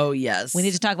Ethel. Oh, yes. We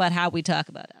need to talk about how we talk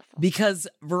about Ethel. Because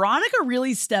Veronica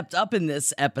really stepped up in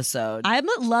this episode. I'm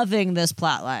loving this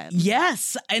plotline.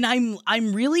 Yes, and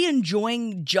I'm really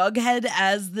enjoying Jughead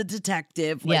as the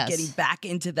detective, like getting back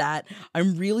into that.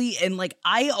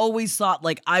 I always thought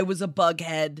like I was a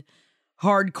Bughead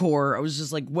hardcore. I was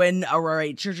just like, all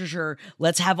right, sure.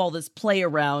 Let's have all this play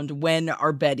around. When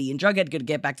are Betty and Jughead going to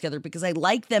get back together? Because I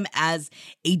like them as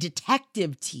a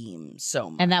detective team so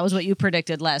much. And that was what you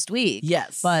predicted last week.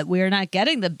 Yes. But we're not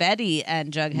getting the Betty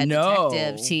and Jughead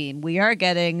detective team. We are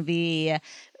getting the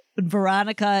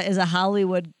Veronica is a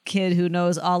Hollywood kid who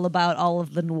knows all about all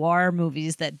of the noir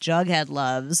movies that Jughead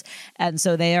loves, and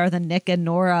so they are the Nick and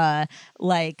Nora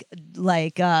noir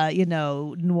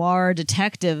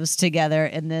detectives together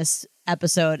in this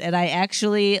episode, and I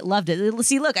actually loved it.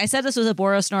 See, look, I said this was a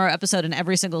Boros Nora episode, and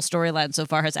every single storyline so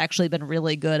far has actually been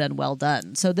really good and well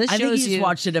done. So this shows I think you just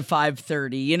watched it at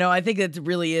 5:30. I think it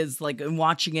really is like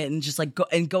watching it and just like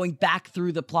going back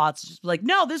through the plots, just like,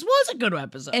 no, this was a good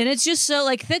episode. And it's just so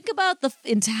like, think about the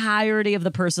entirety of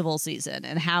the Percival season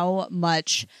and how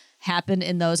much happened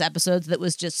in those episodes that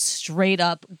was just straight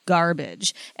up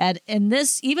garbage. And in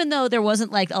this, even though there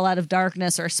wasn't like a lot of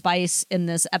darkness or spice in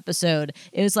this episode,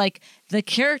 it was like the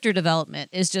character development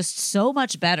is just so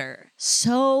much better.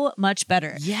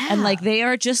 Yeah. And like they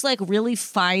are just like really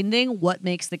finding what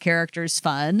makes the characters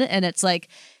fun. And it's like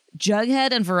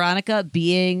Jughead and Veronica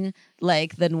being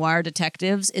like the noir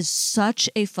detectives is such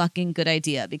a fucking good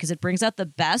idea, because it brings out the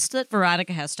best that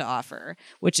Veronica has to offer,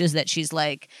 which is that she's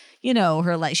like,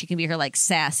 she can be her like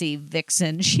sassy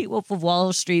vixen, She-Wolf of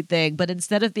Wall Street thing, but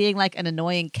instead of being like an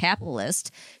annoying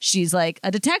capitalist, she's like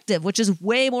a detective, which is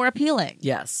way more appealing.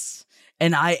 Yes.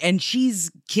 And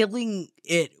she's killing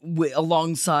it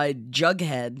alongside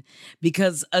Jughead,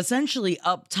 because essentially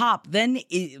up top,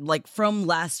 from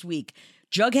last week,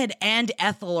 Jughead and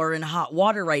Ethel are in hot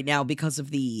water right now because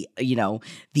of the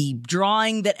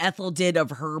drawing that Ethel did of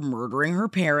her murdering her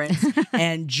parents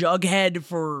and Jughead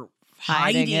for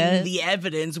hiding the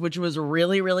evidence, which was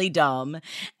really, really dumb.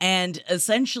 And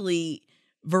essentially,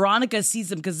 Veronica sees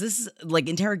them because this is like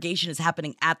interrogation is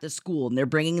happening at the school, and they're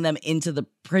bringing them into the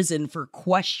prison for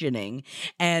questioning.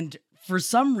 And for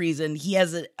some reason, he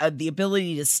has the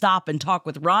ability to stop and talk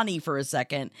with Ronnie for a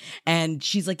second. And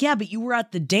she's like, yeah, but you were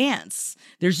at the dance.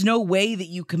 There's no way that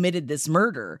you committed this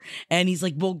murder. And he's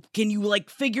like, well, can you like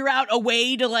figure out a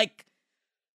way to like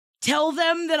tell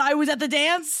them that I was at the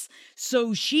dance.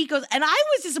 So she goes, and I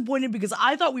was disappointed because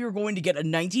I thought we were going to get a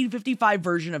 1955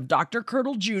 version of Dr.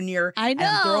 Curdle Jr. I know. And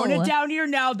I'm throwing it down here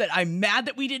now that I'm mad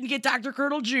that we didn't get Dr.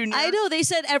 Curdle Jr. I know they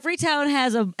said every town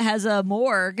has a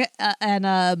morgue and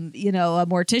a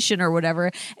mortician or whatever,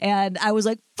 and I was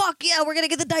like, fuck yeah, we're gonna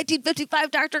get the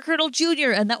 1955 Dr. Curdle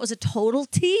Jr. and that was a total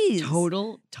tease.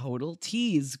 Total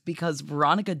tease, because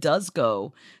Veronica does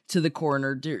go to the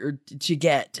coroner to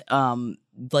get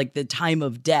like the time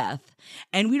of death,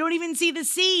 and we don't even see the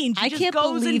scene. She just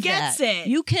goes and gets it.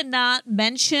 You cannot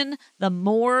mention the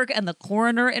morgue and the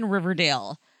coroner in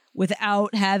Riverdale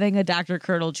without having a Dr.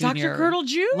 Curdle Jr. Dr. Curdle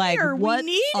Jr. Like, what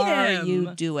we need are him.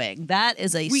 you doing? That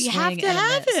is a We swing have to and a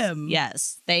have miss. him.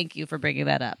 Yes, thank you for bringing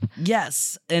that up.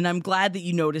 Yes, and I'm glad that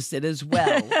you noticed it as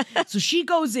well. So she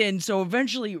goes in. So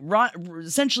eventually, Veronica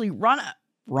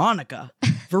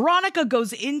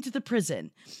goes into the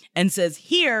prison and says,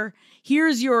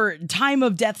 here's your time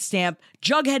of death stamp.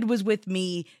 Jughead was with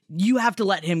me. You have to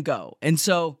let him go. And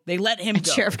so they let him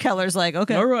go. Sheriff Keller's like,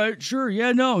 okay. All right, sure.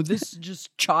 Yeah, no, this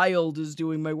just child is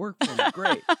doing my work for me.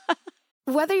 Great.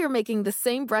 Whether you're making the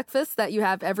same breakfast that you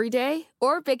have every day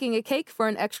or baking a cake for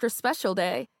an extra special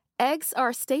day, eggs are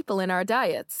a staple in our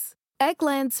diets.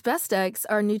 Eggland's best eggs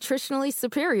are nutritionally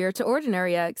superior to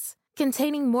ordinary eggs,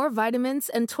 containing more vitamins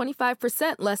and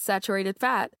 25% less saturated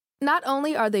fat. Not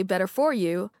only are they better for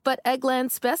you, but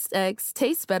Eggland's best eggs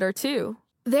taste better too.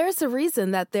 There's a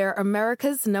reason that they're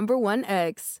America's #1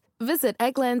 eggs. Visit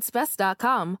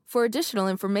egglandsbest.com for additional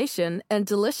information and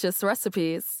delicious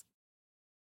recipes.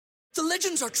 The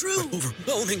legends are true.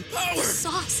 Overwhelming power! The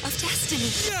sauce of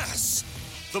destiny. Yes!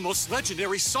 The most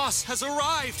legendary sauce has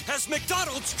arrived as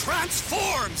McDonald's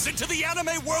transforms into the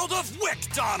anime world of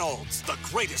WickDonald's. The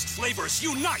greatest flavors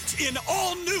unite in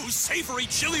all new savory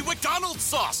chili McDonald's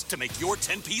sauce to make your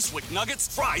 10-piece Wick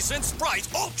Nuggets, fries, and Sprite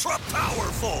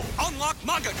ultra-powerful. Unlock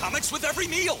manga comics with every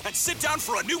meal and sit down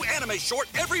for a new anime short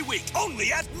every week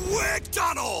only at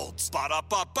WickDonald's.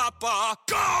 Ba-da-ba-ba-ba,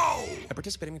 go! At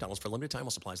participating McDonald's for a limited time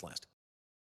while supplies last.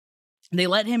 They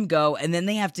let him go, and then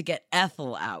they have to get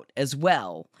Ethel out as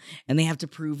well. And they have to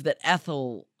prove that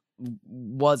Ethel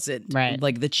wasn't,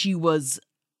 like, that she was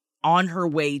on her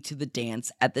way to the dance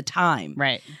at the time.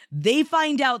 Right. They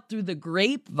find out through the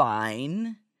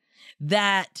grapevine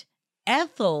that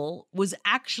Ethel was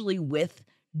actually with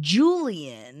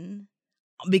Julian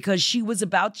because she was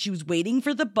waiting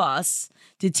for the bus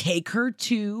to take her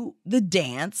to the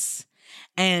dance,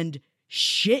 and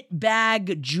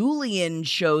shitbag Julian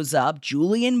shows up.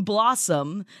 Julian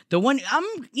Blossom, the one.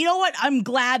 I'm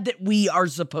glad that we are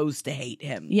supposed to hate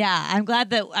him. Yeah, I'm glad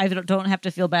that I don't have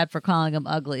to feel bad for calling him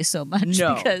ugly so much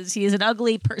because he is an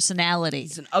ugly personality.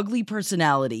 He's an ugly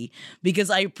personality because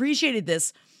I appreciated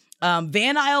this.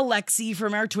 Van Isle Lexi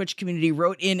from our Twitch community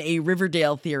wrote in a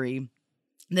Riverdale theory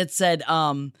that said,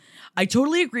 I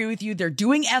totally agree with you. They're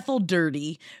doing Ethel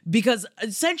dirty because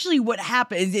essentially what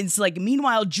happens is like,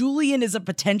 meanwhile, Julian is a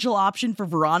potential option for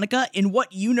Veronica. In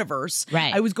what universe?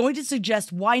 Right. I was going to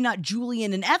suggest why not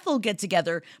Julian and Ethel get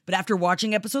together, but after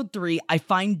watching episode 3, I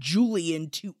find Julian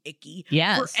too icky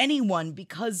for anyone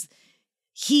because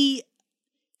he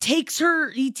takes her,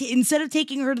 instead of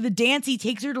taking her to the dance, he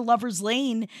takes her to Lover's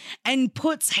Lane and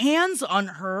puts hands on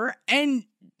her and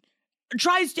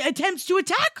attempts to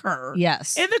attack her.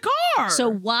 Yes. In the car.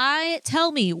 So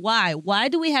tell me why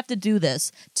do we have to do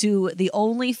this to the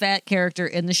only fat character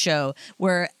in the show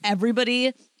where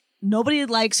nobody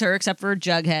likes her except for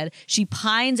Jughead. She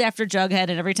pines after Jughead,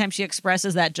 and every time she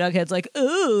expresses that, Jughead's like,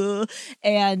 ooh,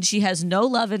 and she has no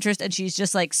love interest, and she's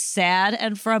just like sad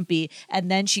and frumpy,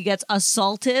 and then she gets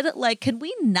assaulted. Like, can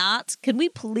we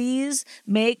please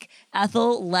make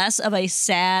Ethel less of a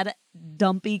sad,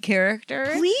 dumpy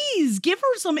character? Please give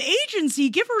her some agency.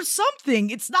 Give her something.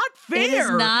 It's not fair. It is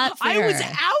not fair. I was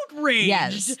outraged.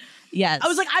 Yes. I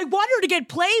was like, I want her to get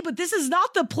play, but this is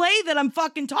not the play that I'm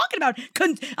fucking talking about.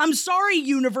 I'm sorry,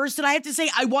 universe, that I have to say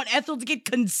I want Ethel to get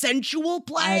consensual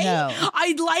play. I know.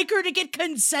 I'd like her to get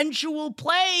consensual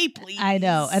play, please. I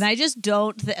know. And I just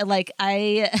don't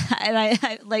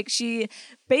she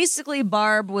basically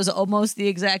Barb was almost the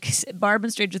exact Barb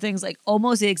in Stranger Things, like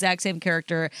almost the exact same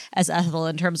character as Ethel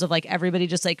in terms of like everybody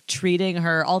just like treating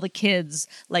her, all the kids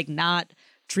like not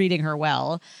treating her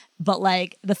well. But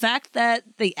like the fact that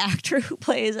the actor who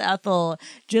plays Ethel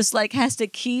just like has to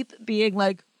keep being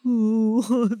like,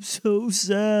 oh, I'm so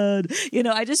sad.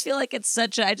 I just feel like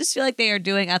I just feel like they are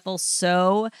doing Ethel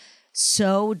so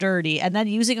dirty, and then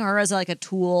using her as like a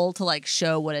tool to like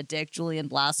show what a dick Julian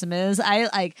Blossom is.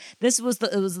 It was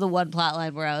the one plot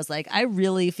line where I was like, I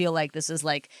really feel like this is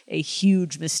like a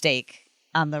huge mistake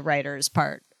on the writer's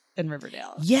part. in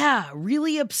Riverdale. Yeah,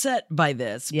 really upset by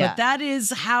this. Yeah. But that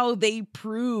is how they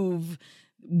prove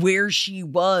where she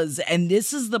was. And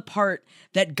this is the part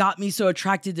that got me so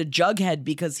attracted to Jughead,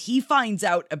 because he finds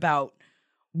out about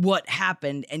what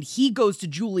happened and he goes to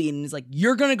Julian and is like,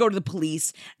 you're going to go to the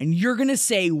police and you're going to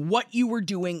say what you were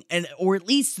doing, and or at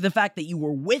least the fact that you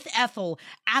were with Ethel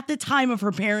at the time of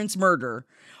her parents' murder,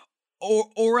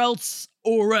 or else.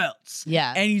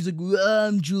 Yeah. And he's like, well,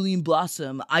 I'm Julian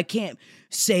Blossom. I can't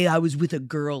say I was with a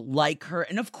girl like her.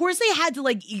 And of course they had to,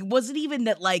 like, it wasn't even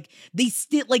that, like, they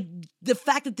still, like, the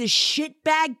fact that this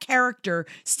shitbag character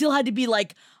still had to be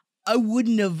like, I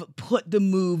wouldn't have put the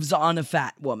moves on a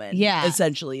fat woman. Yeah.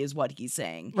 Essentially is what he's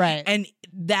saying. Right. And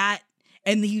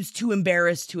he was too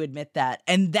embarrassed to admit that.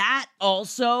 And that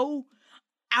also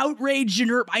outraged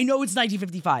and hurt. I know it's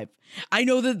 1955. I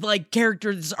know that, like,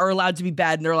 characters are allowed to be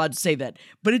bad and they're allowed to say that,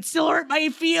 but it still hurt my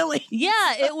feelings.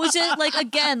 Yeah, it was just like,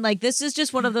 again, like, this is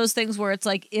just one of those things where it's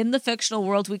like, in the fictional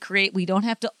world we create, we don't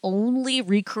have to only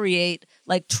recreate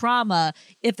like trauma.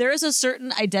 If there is a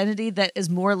certain identity that is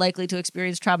more likely to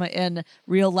experience trauma in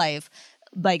real life,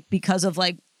 like because of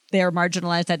like their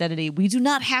marginalized identity, we do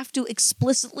not have to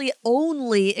explicitly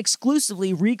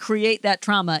exclusively recreate that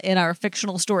trauma in our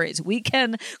fictional stories. We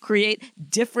can create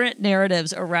different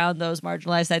narratives around those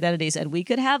marginalized identities, and we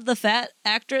could have the fat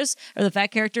actress or the fat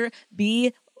character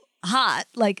be hot.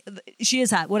 Like, she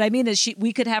is hot. What I mean is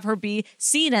we could have her be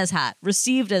seen as hot,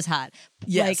 received as hot,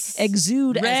 Yes. like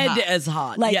exude Read as hot. as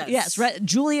hot. Like, yes.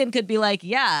 Julian could be like,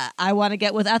 yeah, I want to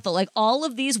get with Ethel. Like, all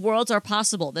of these worlds are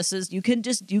possible. You can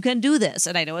do this.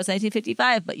 And I know it's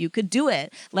 1955, but you could do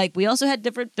it. Like, we also had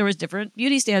there was different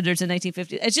beauty standards in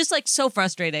 1950. It's just like so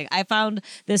frustrating. I found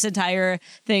this entire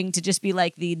thing to just be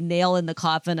like the nail in the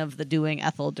coffin of the doing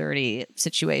Ethel dirty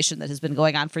situation that has been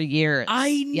going on for years.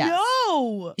 I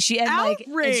know.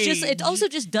 It also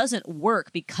just doesn't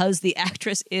work because the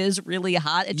actress is really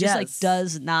hot. It just like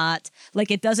does not,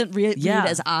 like, it doesn't read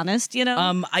as honest, you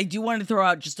know? I do want to throw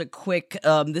out just a quick,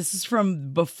 this is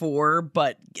from before,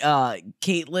 but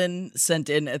Caitlin sent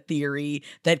in a theory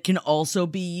that can also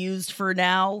be used for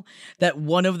now, that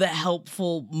one of the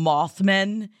helpful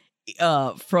Mothmen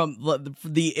from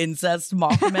the incest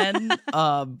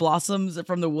Mothmen, Blossoms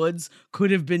from the Woods,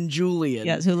 could have been Julian.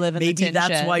 Yes, who live in the tin Maybe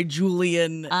that's shed. why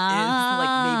Julian is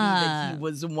like, maybe that he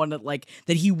was one of, like,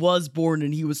 that he was born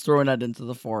and he was thrown out into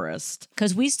the forest.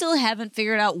 Because we still haven't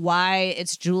figured out why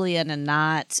it's Julian and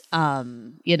not,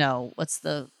 what's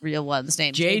the real one's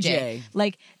name? JJ.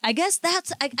 Like, I guess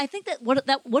I think that one of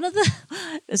the,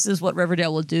 this is what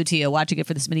Riverdale will do to you watching it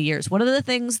for this many years. One of the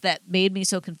things that made me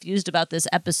so confused about this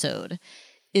episode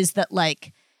is that,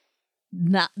 like,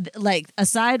 not like,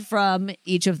 aside from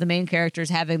each of the main characters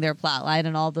having their plot line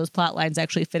and all those plot lines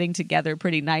actually fitting together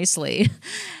pretty nicely,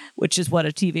 which is what a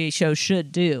TV show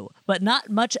should do, but not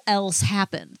much else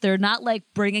happened. They're not like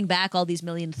bringing back all these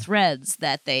million threads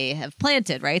that they have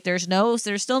planted, right? There's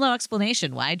still no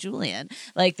explanation why Julian.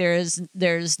 Like, there's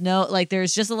no, like,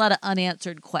 there's just a lot of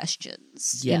unanswered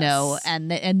questions, you know,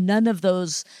 and none of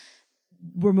those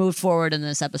were moved forward in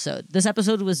this episode. This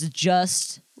episode was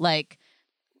just like,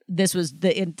 this was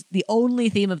the only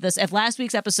theme of this. If last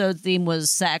week's episode theme was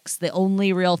sex, the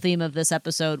only real theme of this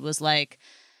episode was, like,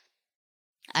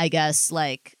 I guess,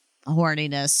 like,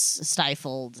 horniness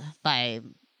stifled by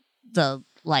the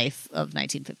life of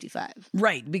 1955.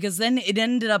 Right, because then it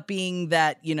ended up being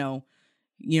that, you know,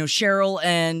 Cheryl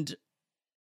and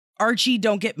Archie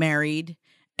don't get married.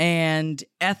 And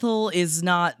Ethel is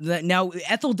not, now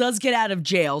Ethel does get out of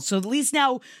jail. So at least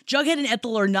now Jughead and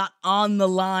Ethel are not on the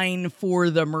line for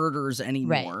the murders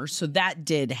anymore. Right. So that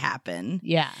did happen.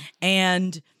 Yeah.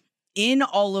 And in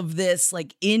all of this,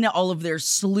 like, in all of their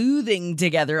sleuthing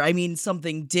together, I mean,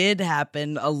 something did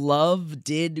happen. A love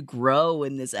did grow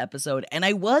in this episode. And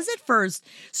I was at first,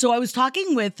 so I was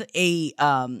talking with a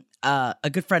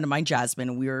good friend of mine, Jasmine,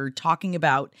 and we were talking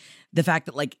about the fact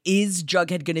that, like, is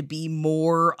Jughead going to be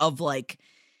more of, like,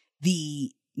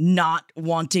 the not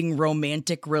wanting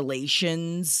romantic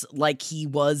relations like he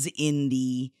was in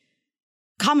the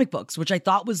comic books, which I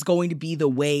thought was going to be the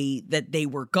way that they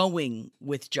were going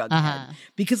with Jughead,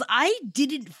 because I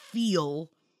didn't feel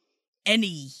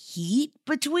any heat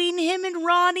between him and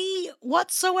Ronnie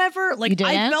whatsoever. Like,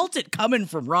 I felt it coming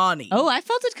from Ronnie. Oh, I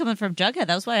felt it coming from Jughead.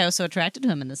 That was why I was so attracted to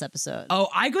him in this episode. Oh,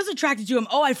 I was attracted to him.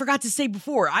 Oh, I forgot to say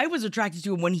before. I was attracted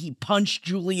to him when he punched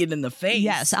Julian in the face.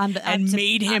 Yes,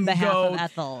 made him on behalf go of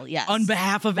Ethel. Yes, on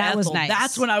behalf of that Ethel. Was nice.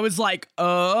 That's when I was like,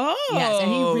 oh, yes,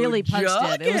 and he really punched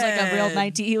Jughead. him. It was like a real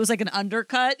 19. He was like an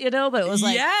undercut, you know, but it was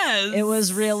like, yes, it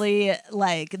was really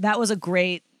like, that was a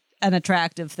great an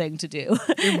attractive thing to do.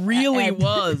 It really And-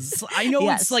 was. I know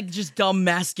Yes. it's like just dumb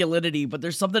masculinity, but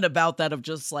there's something about that of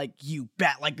just like, you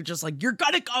bet, like just like, you're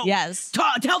gonna go. Yes.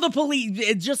 Tell the police.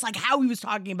 It's just like how he was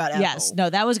talking about Ethel. Yes, no,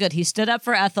 that was good. He stood up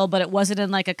for Ethel, but it wasn't in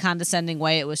like a condescending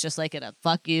way. It was just like in a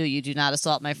fuck you, you do not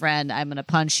assault my friend. I'm gonna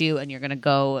punch you, and you're gonna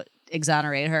go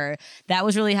exonerate her. That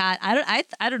was really hot.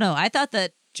 I don't know. I thought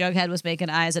that Jughead was making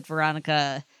eyes at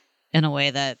Veronica in a way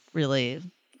that really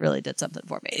did something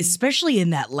for me. Especially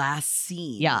in that last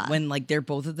scene. Yeah. When like they're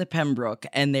both at the Pembroke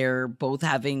and they're both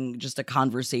having just a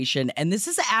conversation. And this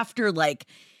is after like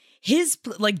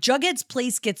Jughead's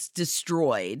place gets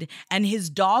destroyed and his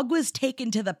dog was taken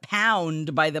to the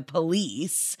pound by the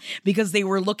police because they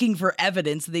were looking for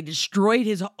evidence. They destroyed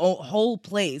his whole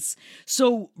place.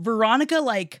 So Veronica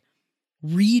like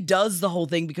redoes the whole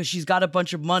thing because she's got a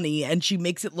bunch of money and she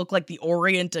makes it look like the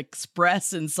Orient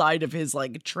Express inside of his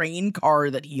like train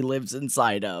car that he lives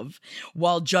inside of,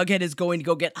 while Jughead is going to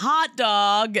go get hot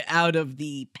dog out of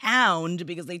the pound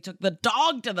because they took the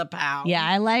dog to the pound. Yeah,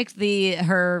 I liked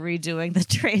her redoing the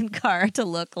train car to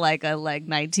look like a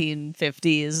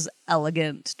 1950s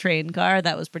elegant train car.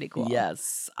 That was pretty cool.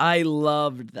 Yes, I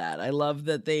loved that. I love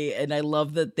that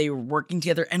they were working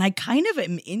together. And I kind of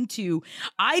am into,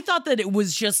 I thought that it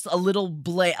was just a little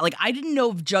like I didn't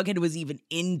know if Jughead was even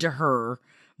into her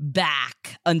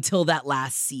back until that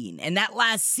last scene. And that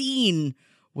last scene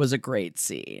was a great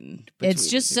scene. It's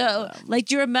between just the two so of them. like,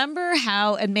 do you remember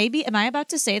how, and maybe am I about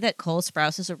to say that Cole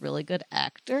Sprouse is a really good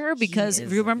actor? Because is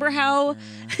do you remember how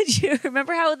do you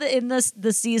remember how in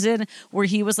the season where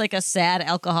he was like a sad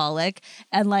alcoholic,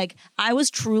 and like I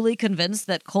was truly convinced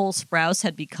that Cole Sprouse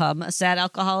had become a sad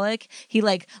alcoholic. He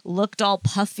like looked all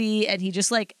puffy and he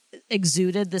just like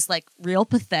exuded this like real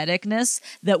patheticness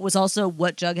that was also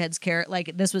what Jughead's character,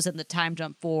 like this was in the time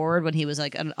jump forward when he was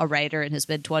like a writer in his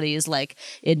mid-20s, like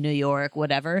in New York,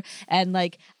 whatever. And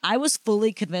like I was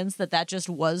fully convinced that just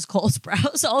was Cole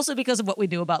Sprouse, also because of what we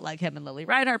knew about like him and Lily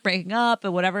Reinhart breaking up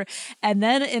and whatever. And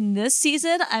then in this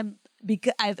season,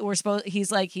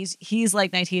 he's like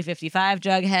 1955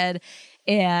 Jughead,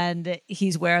 and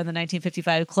he's wearing the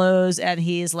 1955 clothes, and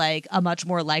he's like a much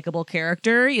more likable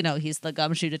character. You know, he's the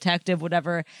gumshoe detective,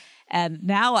 whatever. And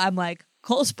now I'm like,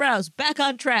 Cole Sprouse back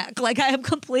on track. Like I am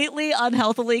completely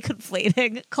unhealthily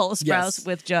conflating Cole Sprouse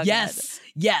with Jughead.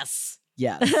 Yes.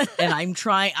 And I'm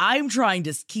trying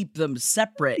to keep them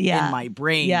separate Yeah. in my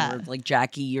brain. Yeah. Where, like,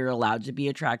 Jackie, you're allowed to be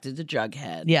attracted to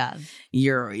Jughead. Yeah.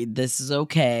 This is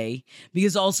okay.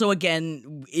 Because also,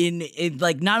 again, in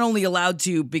like not only allowed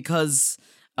to because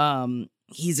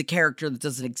he's a character that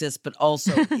doesn't exist, but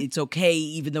also it's okay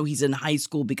even though he's in high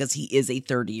school because he is a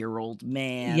 30-year-old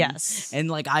man. Yes. And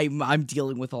like I'm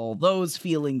dealing with all those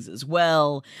feelings as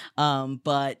well.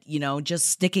 But you know, just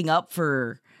sticking up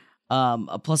for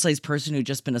a plus size person who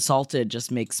just been assaulted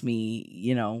just makes me,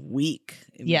 you know, weak.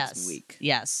 It makes me weak.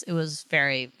 Yes. It was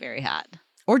very, very hot.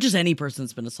 Or just any person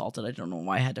that's been assaulted. I don't know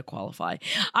why I had to qualify.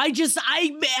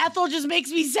 Ethel just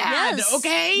makes me sad. Yes.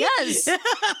 Okay. Yes.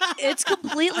 It's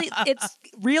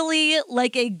really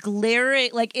like a glaring,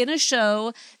 like in a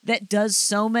show that does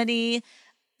so many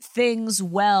things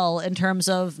well in terms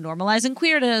of normalizing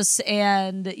queerness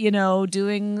and, you know,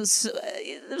 doing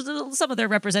some of their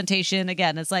representation.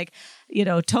 Again, it's like, you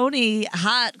know, Tony,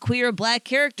 hot, queer, black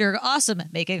character, awesome.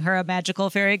 Making her a magical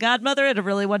fairy godmother in a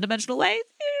really one-dimensional way,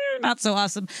 not so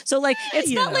awesome. So, like,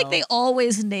 it's not like they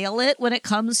always nail it when it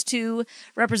comes to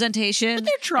representation But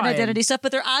they're trying. and identity stuff,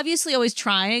 but they're obviously always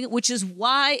trying, which is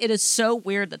why it is so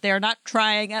weird that they're not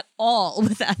trying at all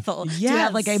with Ethel to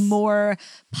have like a more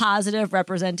positive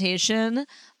representation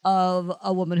of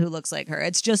a woman who looks like her.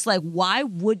 It's just like, why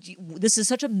would you? This is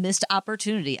such a missed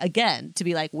opportunity again to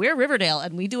be like, we're Riverdale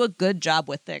and we do a good job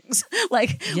with things.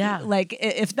 Like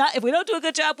if we don't do a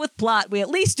good job with plot, we at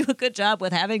least do a good job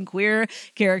with having queer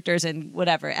characters and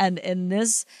whatever. And in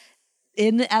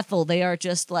Ethel, they are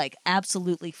just like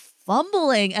absolutely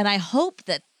fumbling. And I hope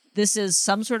that this is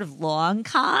some sort of long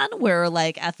con where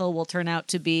like Ethel will turn out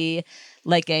to be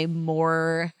like a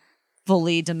more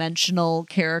fully dimensional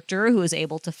character who is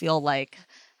able to feel like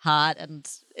hot and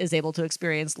is able to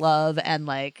experience love and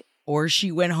like. Or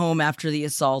she went home after the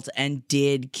assault and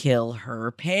did kill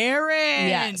her parents.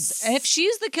 Yes. If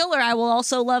she's the killer, I will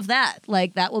also love that.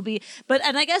 Like that will be,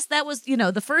 and I guess that was, you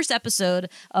know, the first episode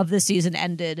of this season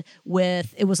ended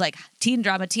with, it was like teen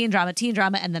drama.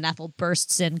 And then Ethel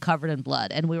bursts in covered in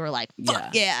blood. And we were like,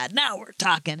 fuck yeah, now we're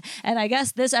talking. And I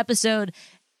guess this episode,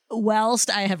 whilst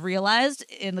I have realized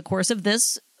in the course of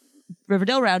this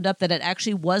Riverdale Roundup that it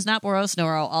actually was not Boros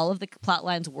Noro, all of the plot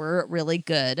lines were really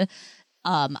good.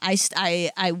 I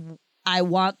I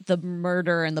want the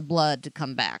murder and the blood to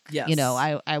come back. Yes. You know,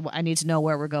 I need to know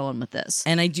where we're going with this.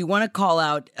 And I do want to call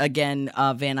out again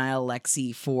Van Isle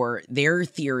Lexi for their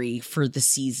theory for the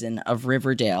season of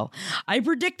Riverdale. I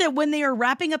predict that when they are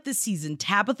wrapping up this season,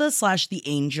 Tabitha / the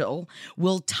Angel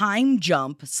will time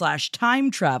jump /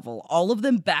 time travel all of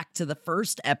them back to the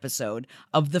first episode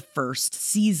of the first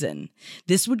season.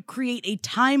 This would create a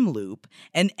time loop,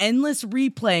 an endless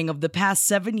replaying of the past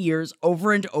 7 years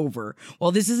over and over.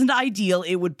 While this isn't ideal,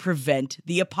 it would prevent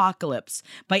the apocalypse.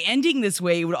 By ending this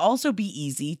way, it would also be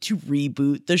easy to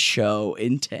reboot the show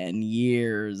in 10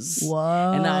 years.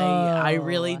 Whoa. And I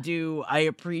really do. I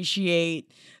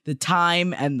appreciate the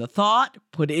time and the thought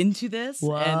put into this.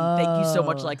 Whoa. And thank you so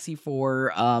much, Lexi,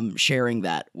 for sharing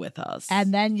that with us.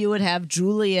 And then you would have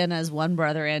Julian as one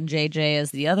brother and JJ as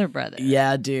the other brother.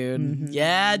 Yeah, dude. Mm-hmm.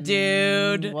 Yeah,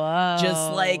 dude. Whoa.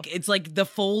 Just like, it's like the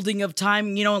folding of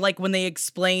time, you know, like when they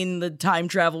explain the time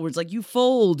travel where it's like you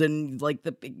fold and like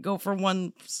go from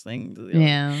one thing to the other.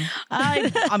 Yeah.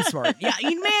 I'm smart. Yeah,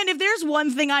 man, if there's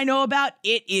one thing I know about,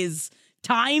 it is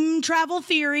time travel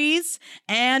theories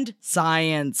and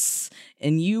science.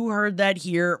 And you heard that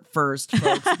here first,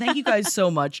 folks. Thank you guys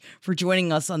so much for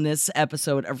joining us on this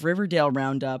episode of Riverdale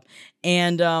Roundup.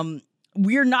 And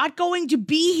we're not going to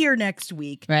be here next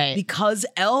week, right? Because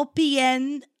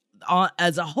LPN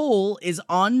as a whole is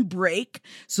on break.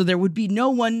 So there would be no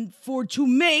one to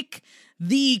make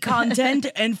the content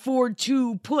and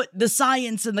to put the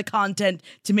science in the content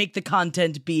to make the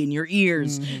content be in your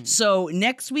ears. Mm-hmm. So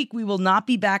next week we will not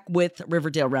be back with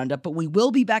Riverdale Roundup, but we will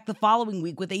be back the following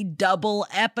week with a double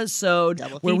episode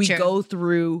where we go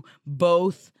through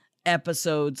both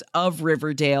episodes of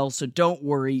Riverdale. So don't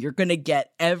worry, you're going to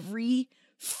get every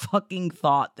fucking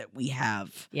thought that we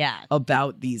have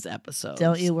about these episodes.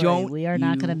 Don't you worry. We are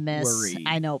not going to miss. Worry.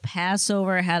 I know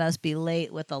Passover had us be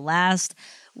late with the last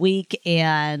week,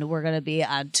 and we're going to be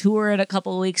on tour in a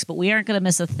couple of weeks, but we aren't going to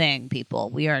miss a thing,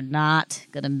 people. We are not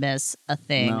going to miss a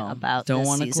thing about Don't this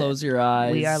want to season. close your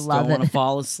eyes. We are loving Don't want to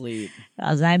fall asleep.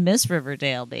 Because I miss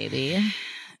Riverdale, baby.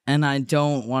 And I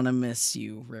don't want to miss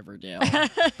you, Riverdale,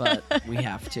 but we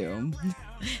have to.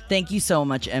 Thank you so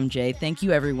much, MJ. Thank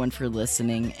you, everyone, for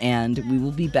listening, and we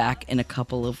will be back in a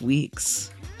couple of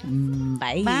weeks.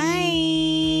 Bye.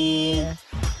 Bye.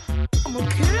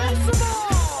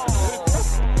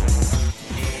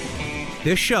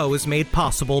 This show is made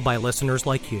possible by listeners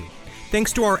like you.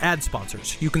 Thanks to our ad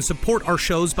sponsors, you can support our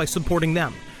shows by supporting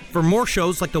them. For more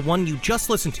shows like the one you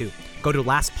just listened to, go to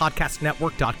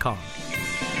lastpodcastnetwork.com.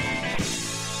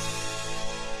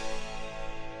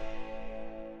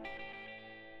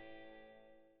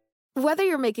 Whether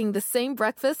you're making the same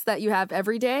breakfast that you have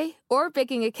every day or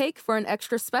baking a cake for an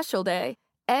extra special day,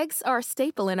 eggs are a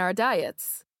staple in our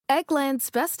diets.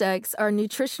 Eggland's best eggs are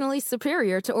nutritionally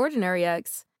superior to ordinary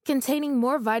eggs, containing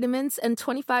more vitamins and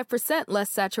 25%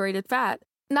 less saturated fat.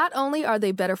 Not only are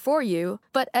they better for you,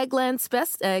 but Eggland's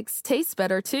best eggs taste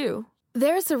better too.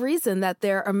 There's a reason that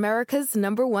they're America's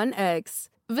 #1 eggs.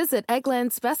 Visit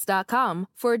egglandsbest.com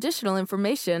for additional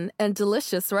information and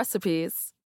delicious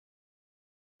recipes.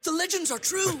 The legends are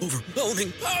true.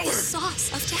 Overwhelming power. The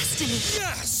sauce of destiny.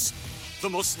 Yes! The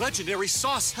most legendary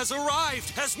sauce has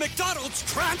arrived as McDonald's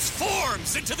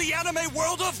transforms into the anime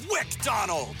world of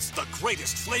WickDonald's. The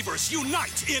greatest flavors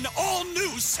unite in all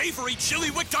new savory chili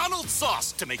WickDonald's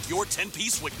sauce to make your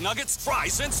 10-piece Wick Nuggets,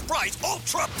 fries, and Sprite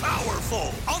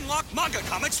ultra-powerful. Unlock manga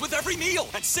comics with every meal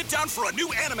and sit down for a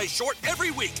new anime short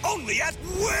every week only at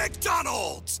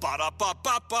WickDonald's.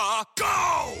 Ba-da-ba-ba-ba,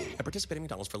 go! At participating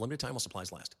McDonald's for a limited time while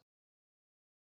supplies last.